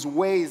life these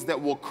ways that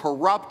will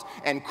corrupt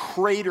and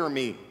crater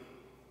me.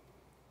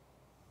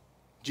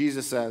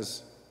 Jesus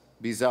says,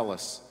 be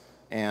zealous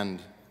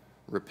and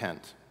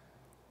repent.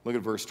 Look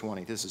at verse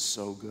 20. This is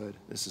so good.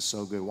 This is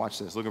so good. Watch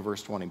this. Look at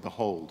verse 20.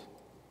 Behold,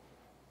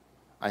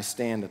 I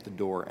stand at the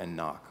door and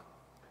knock.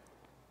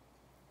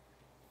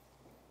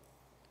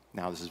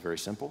 Now, this is very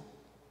simple.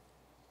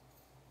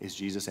 Is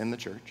Jesus in the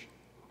church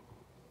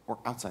or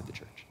outside the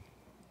church?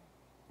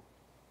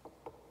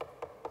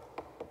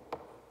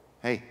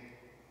 Hey,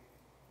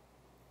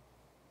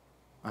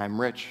 I'm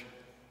rich.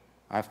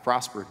 I've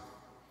prospered.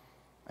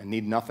 I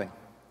need nothing.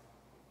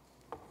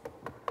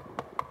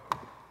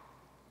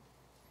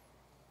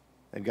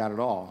 They've got it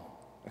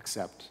all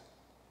except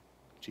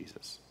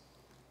Jesus.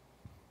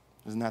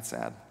 Isn't that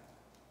sad?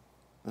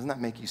 Doesn't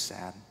that make you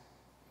sad?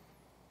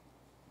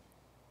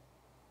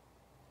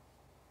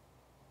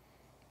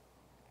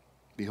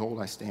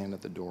 Behold, I stand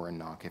at the door and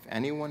knock. If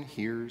anyone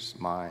hears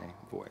my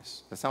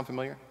voice. Does that sound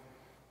familiar?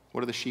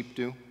 What do the sheep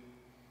do?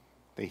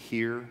 They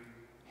hear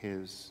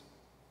his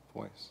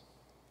voice.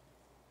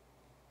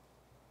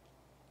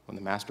 When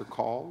the master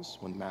calls,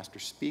 when the master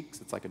speaks,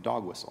 it's like a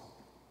dog whistle.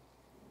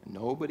 And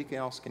nobody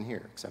else can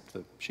hear except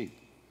the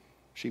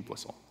sheep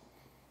whistle.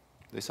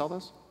 Do they sell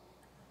those?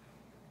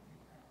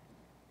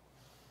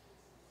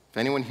 If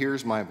anyone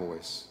hears my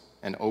voice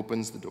and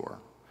opens the door,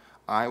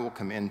 I will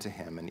come into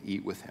him and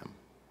eat with him,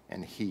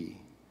 and he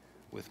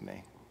with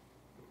me.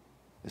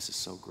 This is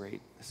so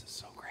great. This is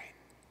so great.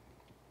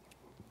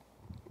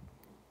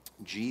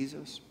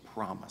 Jesus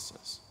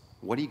promises.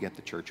 What do you get?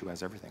 The church who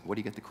has everything. What do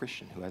you get? The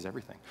Christian who has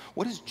everything.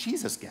 What does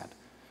Jesus get?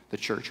 The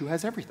church who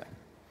has everything.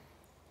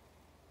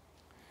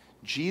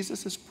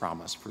 Jesus'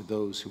 promise for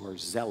those who are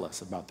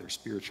zealous about their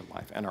spiritual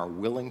life and are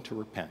willing to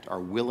repent, are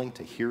willing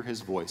to hear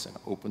his voice and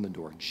open the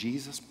door.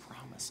 Jesus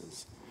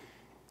promises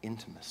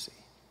intimacy.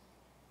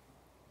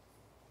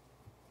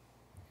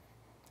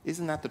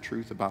 Isn't that the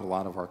truth about a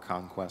lot of our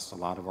conquests, a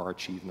lot of our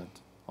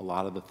achievement? A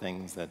lot of the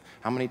things that,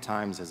 how many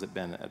times has it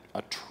been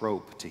a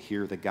trope to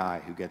hear the guy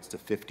who gets to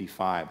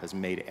 55, has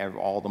made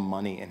all the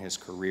money in his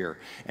career,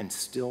 and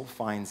still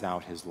finds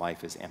out his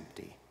life is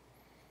empty?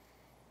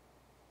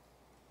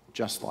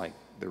 Just like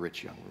the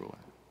rich young ruler.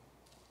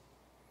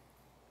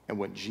 And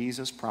what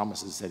Jesus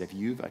promises is that if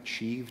you've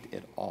achieved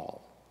it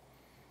all,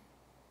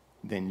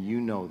 then you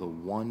know the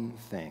one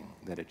thing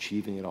that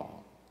achieving it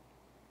all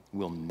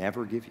will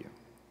never give you.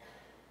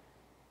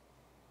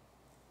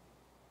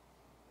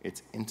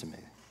 It's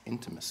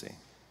intimacy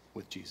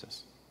with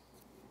Jesus.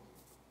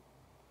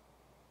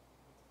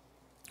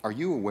 Are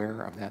you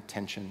aware of that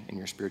tension in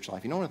your spiritual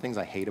life? You know one of the things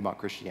I hate about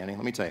Christianity?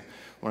 Let me tell you,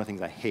 one of the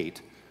things I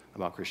hate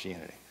about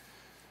Christianity.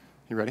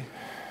 You ready?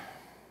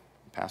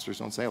 Pastors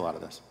don't say a lot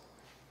of this.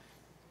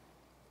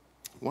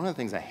 One of the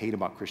things I hate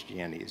about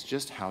Christianity is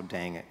just how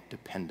dang it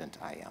dependent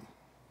I am.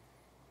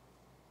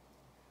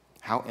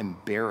 How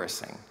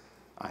embarrassing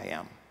I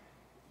am.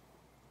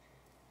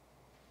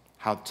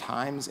 How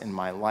times in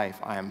my life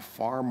I am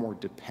far more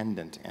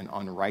dependent and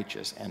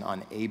unrighteous and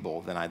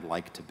unable than I'd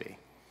like to be.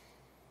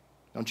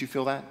 Don't you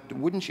feel that?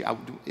 Wouldn't you?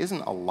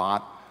 Isn't a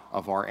lot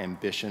of our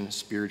ambition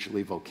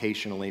spiritually,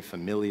 vocationally,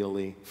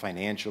 familially,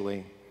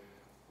 financially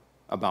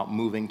about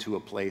moving to a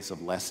place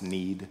of less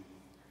need?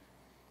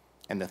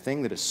 And the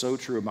thing that is so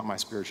true about my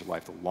spiritual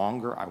life, the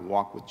longer I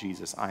walk with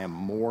Jesus, I am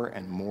more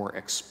and more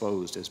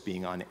exposed as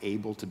being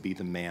unable to be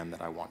the man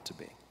that I want to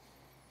be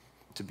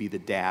the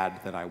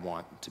dad that I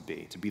want to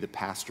be the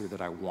pastor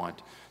that I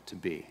want to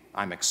be.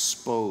 I'm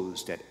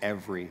exposed at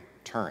every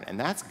turn. And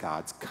that's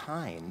God's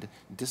kind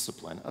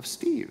discipline of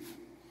Steve.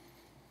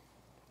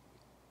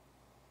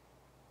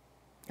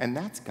 And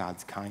that's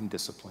God's kind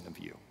discipline of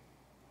you,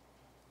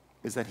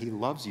 is that he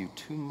loves you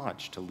too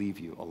much to leave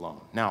you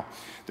alone. Now,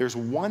 there's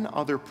one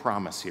other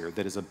promise here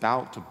that is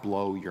about to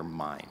blow your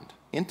mind.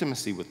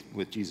 Intimacy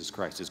with Jesus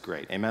Christ is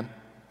great, amen?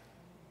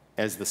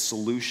 As the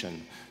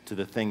solution to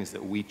the things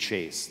that we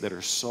chase that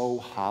are so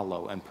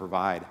hollow and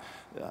provide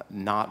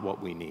not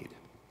what we need.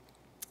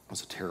 It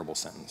was a terrible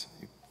sentence.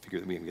 You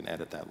figure that we can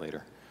edit that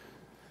later.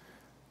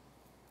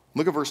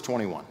 Look at verse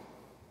 21.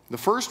 The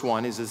first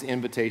one is his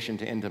invitation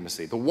to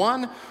intimacy. The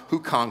one who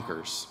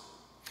conquers,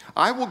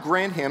 I will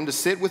grant him to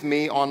sit with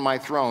me on my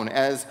throne,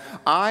 as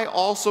I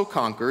also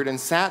conquered and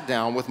sat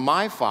down with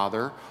my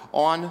Father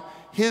on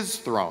his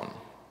throne.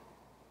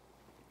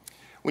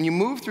 When you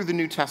move through the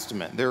New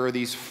Testament, there are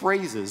these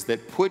phrases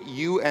that put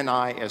you and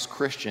I as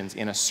Christians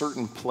in a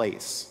certain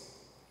place,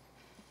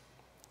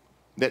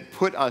 that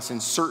put us in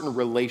certain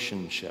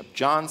relationship.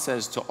 John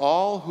says, to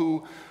all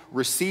who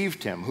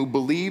received him, who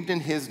believed in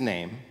his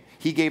name,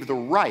 he gave the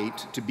right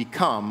to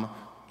become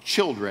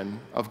children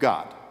of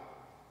God.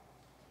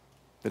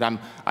 That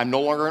I'm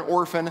no longer an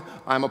orphan,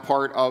 I'm a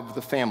part of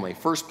the family.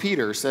 1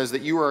 Peter says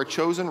that you are a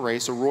chosen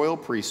race, a royal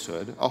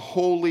priesthood, a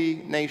holy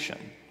nation.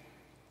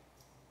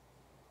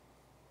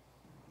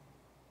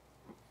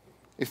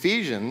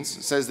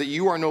 Ephesians says that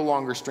you are no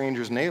longer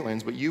strangers and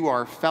aliens, but you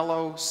are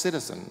fellow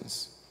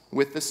citizens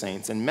with the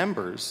saints and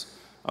members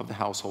of the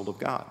household of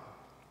God.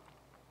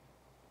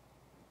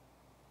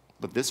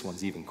 But this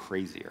one's even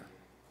crazier.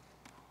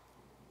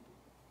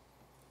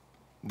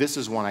 This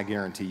is one I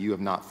guarantee you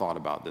have not thought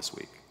about this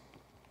week.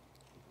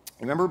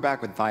 Remember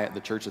back with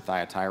the church of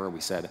Thyatira,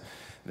 we said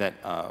that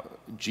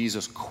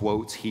Jesus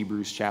quotes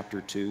Hebrews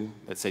chapter 2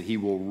 that said he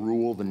will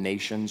rule the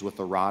nations with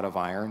the rod of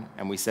iron.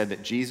 And we said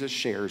that Jesus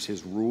shares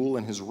his rule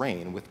and his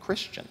reign with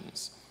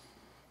Christians.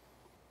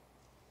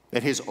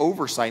 That his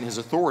oversight and his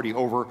authority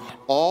over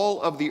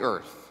all of the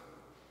earth,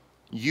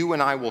 you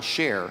and I will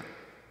share.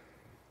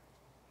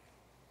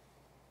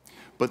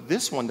 But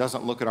this one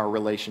doesn't look at our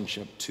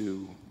relationship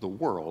to the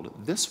world.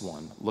 This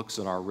one looks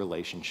at our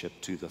relationship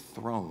to the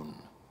throne.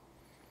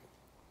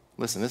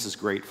 Listen, this is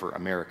great for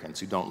Americans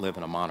who don't live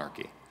in a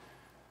monarchy.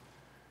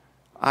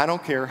 I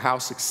don't care how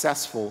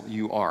successful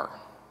you are.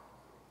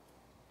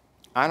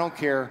 I don't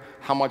care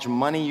how much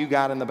money you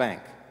got in the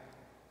bank.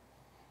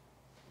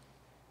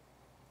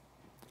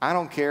 I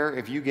don't care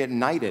if you get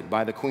knighted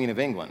by the Queen of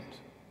England.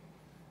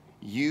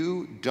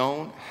 You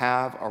don't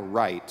have a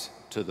right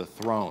to the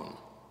throne.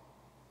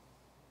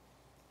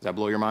 Does that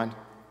blow your mind?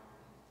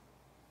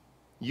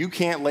 You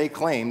can't lay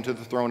claim to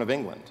the throne of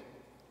England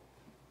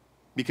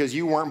because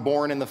you weren't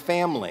born in the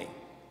family.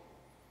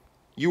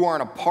 You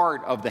aren't a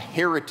part of the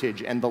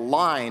heritage and the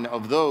line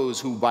of those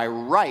who by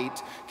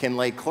right can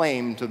lay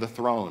claim to the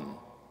throne.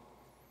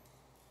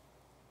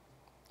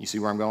 You see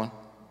where I'm going?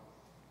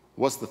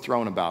 What's the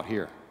throne about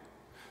here?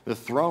 The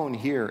throne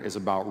here is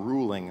about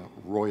ruling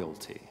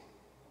royalty.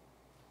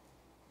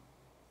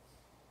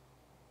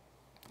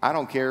 I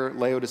don't care,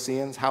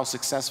 Laodiceans, how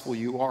successful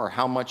you are,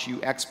 how much you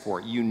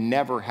export. You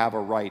never have a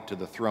right to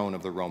the throne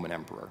of the Roman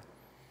emperor.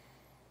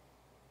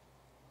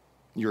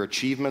 Your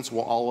achievements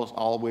will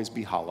always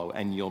be hollow,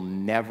 and you'll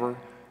never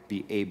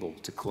be able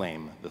to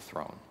claim the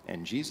throne.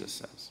 And Jesus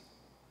says,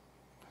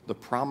 the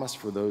promise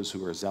for those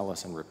who are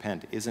zealous and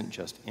repent isn't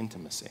just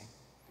intimacy,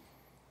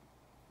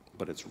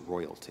 but it's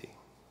royalty.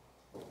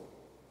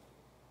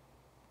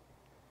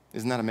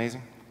 Isn't that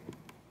amazing?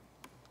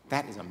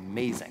 That is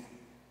amazing.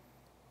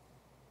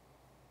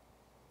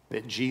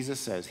 That Jesus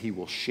says he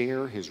will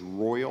share his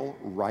royal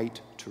right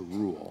to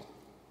rule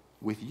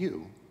with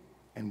you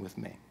and with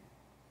me.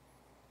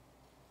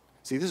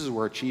 See, this is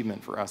where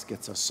achievement for us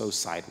gets us so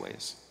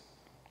sideways.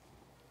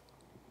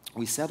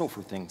 We settle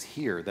for things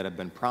here that have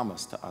been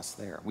promised to us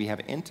there. We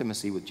have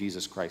intimacy with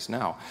Jesus Christ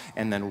now,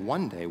 and then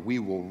one day we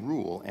will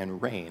rule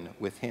and reign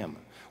with him.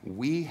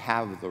 We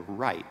have the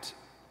right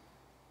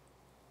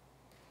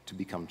to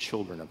become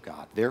children of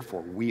God.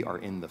 Therefore, we are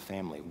in the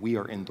family. We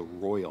are in the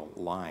royal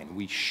line.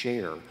 We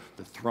share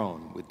the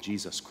throne with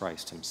Jesus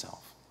Christ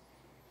himself.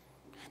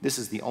 This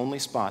is the only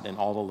spot in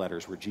all the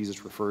letters where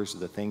Jesus refers to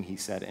the thing he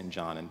said in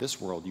John, in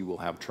this world you will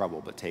have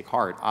trouble, but take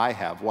heart, I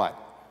have what?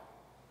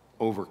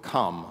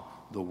 Overcome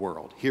the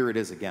world. Here it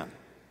is again.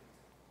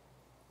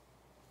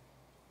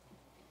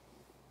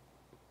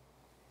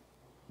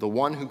 The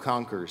one who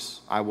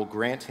conquers, I will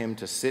grant him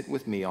to sit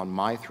with me on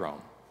my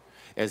throne,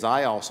 as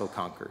I also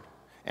conquered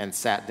and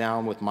sat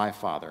down with my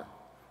Father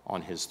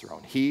on his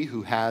throne. He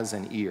who has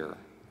an ear,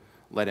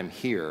 let him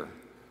hear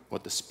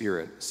what the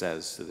Spirit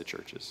says to the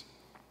churches.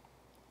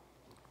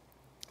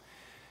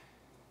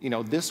 You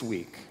know, this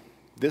week,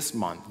 this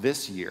month,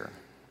 this year,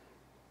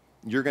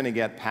 you're going to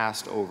get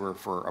passed over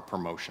for a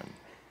promotion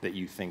that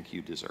you think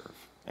you deserve,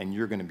 and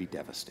you're going to be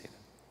devastated.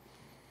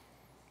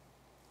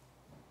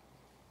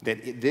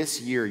 That this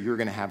year you're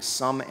going to have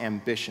some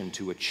ambition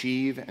to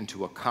achieve and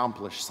to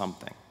accomplish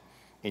something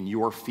in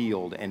your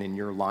field and in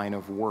your line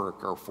of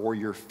work or for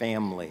your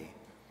family,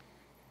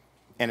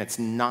 and it's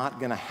not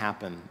going to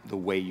happen the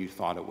way you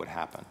thought it would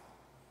happen.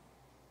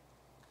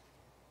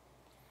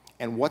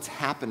 And what's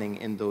happening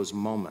in those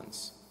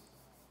moments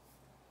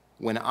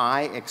when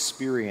I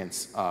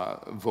experience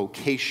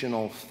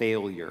vocational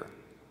failure,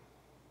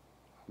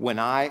 when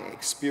I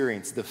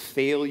experience the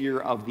failure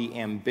of the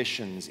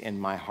ambitions in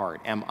my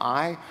heart, am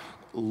I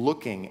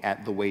looking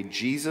at the way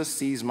Jesus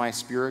sees my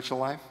spiritual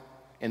life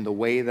in the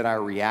way that I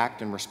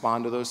react and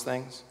respond to those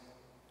things?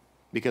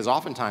 Because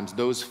oftentimes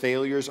those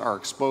failures are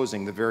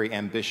exposing the very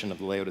ambition of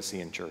the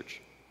Laodicean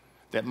church.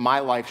 That my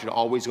life should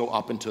always go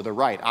up and to the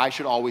right. I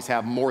should always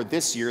have more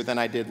this year than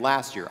I did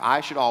last year. I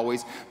should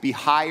always be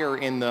higher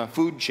in the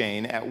food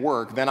chain at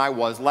work than I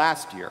was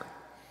last year.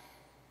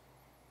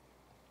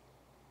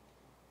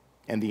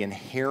 And the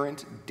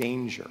inherent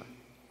danger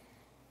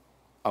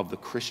of the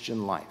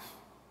Christian life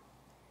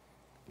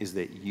is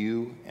that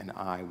you and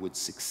I would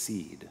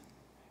succeed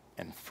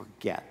and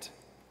forget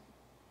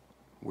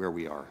where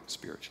we are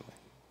spiritually,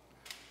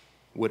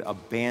 would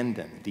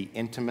abandon the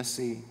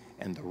intimacy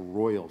and the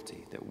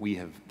royalty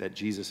that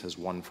Jesus has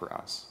won for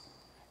us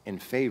in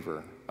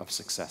favor of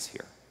success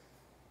here.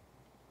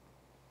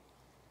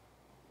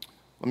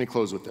 Let me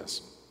close with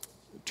this.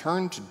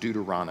 Turn to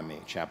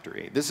Deuteronomy chapter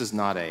 8. This is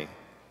not a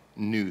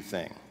new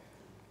thing.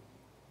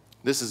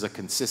 This is a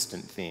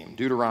consistent theme.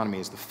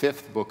 Deuteronomy is the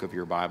 5th book of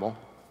your Bible.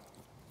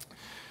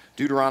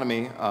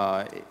 Deuteronomy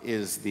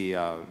is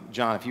the,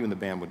 John, if you and the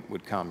band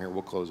would come here,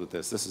 we'll close with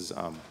this. This is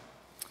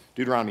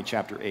Deuteronomy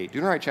chapter 8.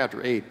 Deuteronomy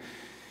chapter 8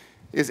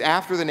 is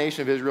after the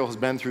nation of Israel has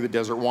been through the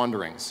desert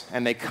wanderings,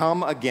 and they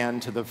come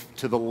again to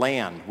the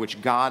land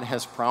which God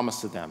has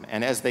promised to them.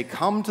 And as they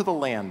come to the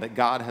land that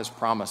God has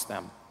promised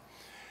them,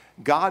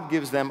 God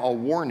gives them a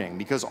warning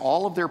because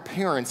all of their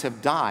parents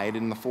have died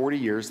in the 40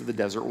 years of the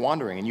desert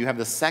wandering. And you have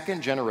the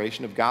second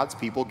generation of God's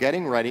people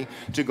getting ready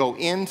to go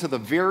into the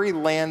very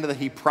land that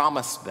he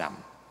promised them.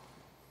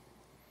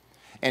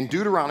 And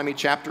Deuteronomy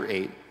chapter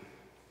 8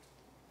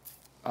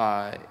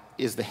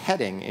 is the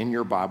heading in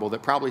your Bible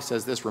that probably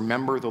says this: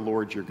 remember the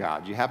Lord your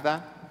God. Do you have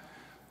that?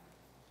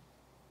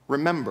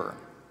 Remember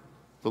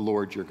the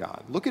Lord your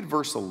God. Look at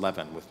verse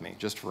 11 with me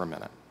just for a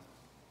minute.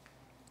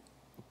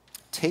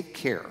 Take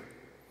care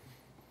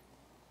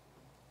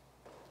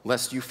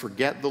lest you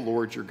forget the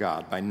Lord your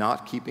God by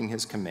not keeping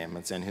his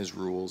commandments and his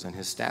rules and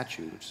his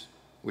statutes,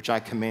 which I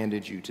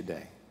commanded you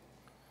today.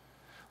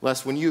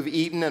 Lest when you have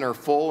eaten and are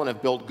full and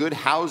have built good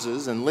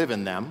houses and live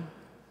in them.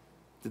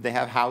 Did they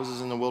have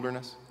houses in the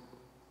wilderness?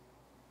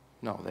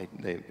 No,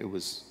 it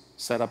was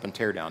set up and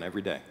tear down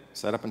every day.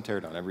 Set up and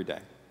tear down every day.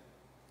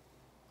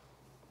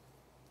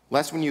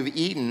 Lest when you've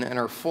eaten and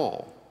are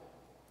full,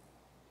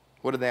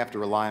 what did they have to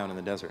rely on in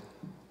the desert?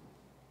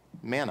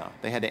 Manna.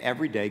 They had to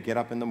every day get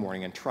up in the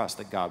morning and trust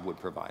that God would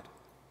provide.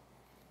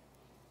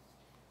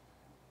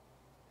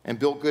 And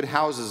built good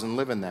houses and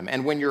live in them.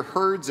 And when your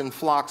herds and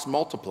flocks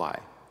multiply,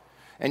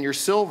 and your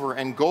silver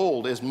and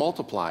gold is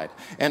multiplied,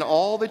 and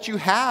all that you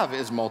have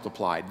is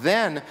multiplied,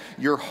 then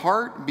your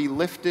heart be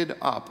lifted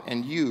up,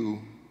 and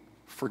you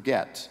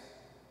forget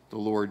the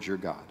Lord your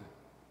God,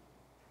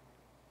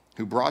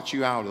 who brought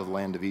you out of the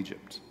land of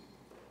Egypt,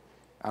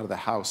 out of the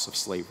house of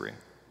slavery,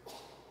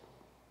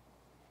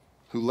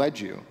 who led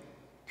you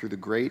through the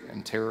great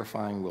and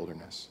terrifying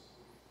wilderness,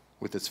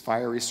 with its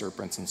fiery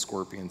serpents and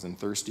scorpions and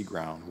thirsty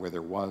ground where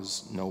there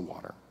was no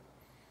water,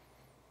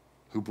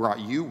 who brought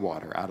you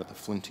water out of the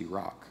flinty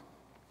rock,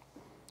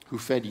 who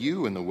fed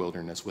you in the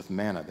wilderness with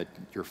manna that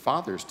your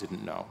fathers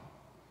didn't know,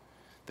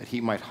 that he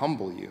might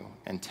humble you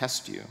and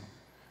test you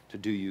to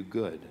do you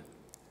good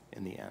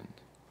in the end.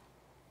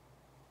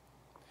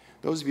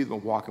 Those of you that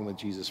have been walking with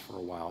Jesus for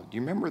a while, do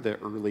you remember the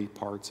early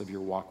parts of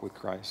your walk with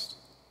Christ,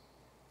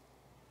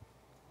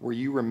 where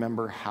you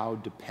remember how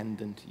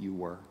dependent you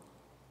were?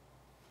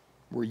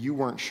 where you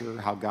weren't sure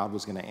how God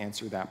was going to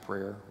answer that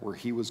prayer, where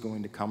he was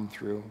going to come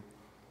through,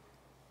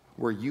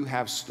 where you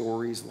have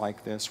stories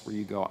like this where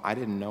you go, I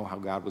didn't know how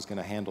God was going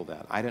to handle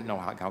that. I didn't know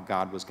how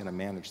God was going to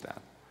manage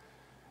that.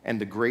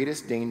 And the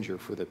greatest danger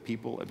for the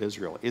people of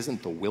Israel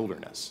isn't the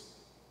wilderness.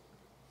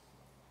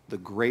 The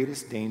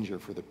greatest danger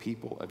for the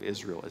people of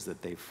Israel is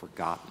that they've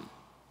forgotten.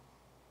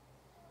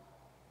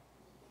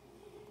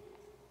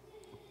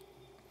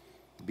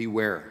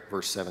 Beware,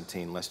 verse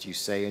 17, lest you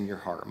say in your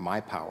heart,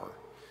 my power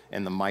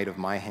and the might of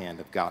my hand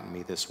have gotten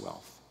me this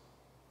wealth.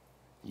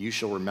 You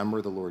shall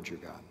remember the Lord your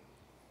God,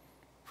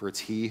 for it's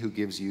he who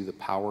gives you the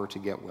power to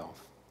get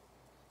wealth,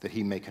 that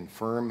he may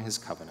confirm his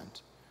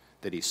covenant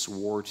that he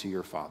swore to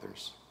your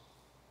fathers,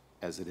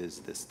 as it is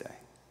this day.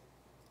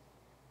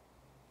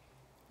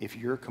 If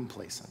you're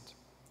complacent,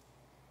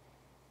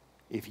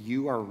 if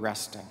you are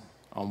resting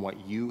on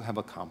what you have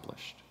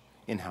accomplished,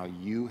 in how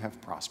you have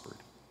prospered,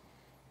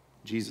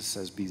 Jesus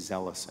says, be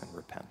zealous and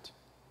repent.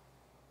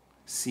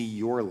 See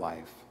your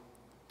life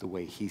the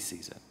way he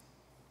sees it,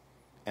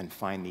 and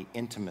find the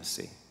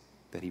intimacy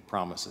that he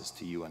promises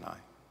to you and I.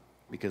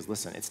 Because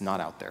listen, it's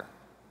not out there.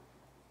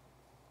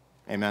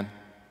 Amen?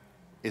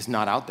 It's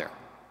not out there.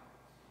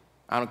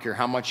 I don't care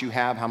how much you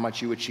have, how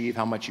much you achieve,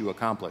 how much you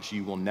accomplish.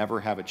 You will never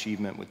have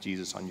achievement with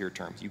Jesus on your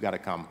terms. You got to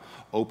come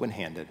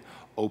open-handed,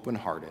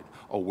 open-hearted,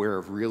 aware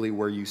of really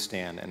where you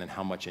stand and in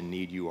how much in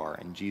need you are.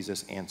 And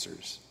Jesus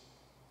answers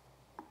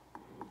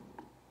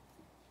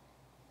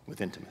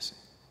with intimacy.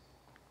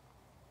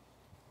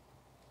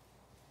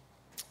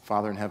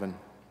 Father in heaven,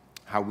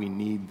 how we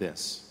need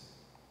this.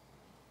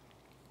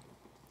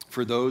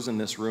 For those in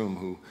this room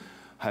who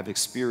have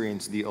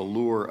experienced the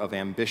allure of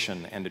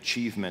ambition and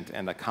achievement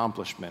and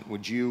accomplishment,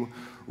 would you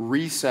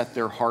reset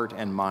their heart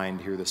and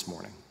mind here this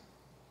morning?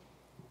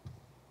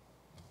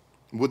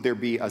 Would there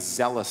be a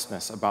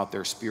zealousness about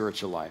their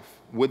spiritual life?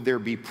 Would there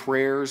be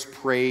prayers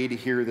prayed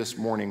here this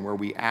morning where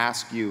we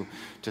ask you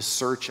to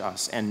search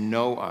us and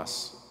know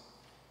us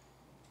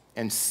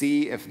and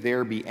see if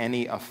there be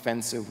any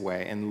offensive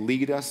way and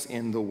lead us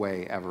in the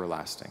way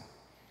everlasting?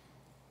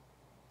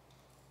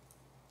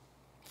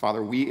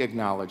 Father, we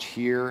acknowledge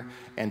here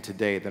and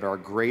today that our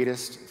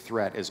greatest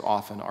threat is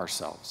often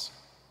ourselves.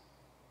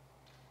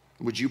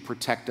 Would you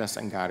protect us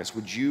and guide us?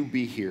 Would you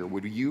be here?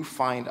 Would you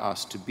find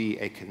us to be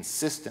a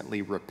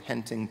consistently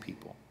repenting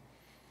people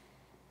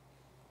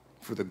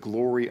for the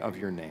glory of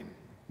your name?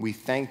 We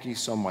thank you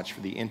so much for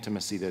the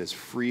intimacy that is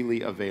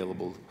freely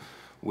available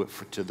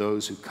to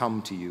those who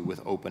come to you with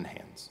open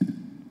hands.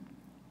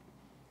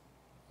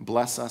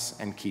 Bless us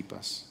and keep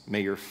us. May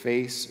your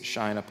face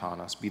shine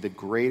upon us. Be the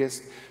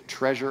greatest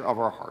treasure of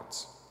our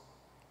hearts.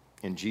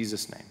 In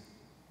Jesus' name,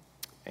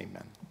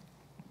 amen.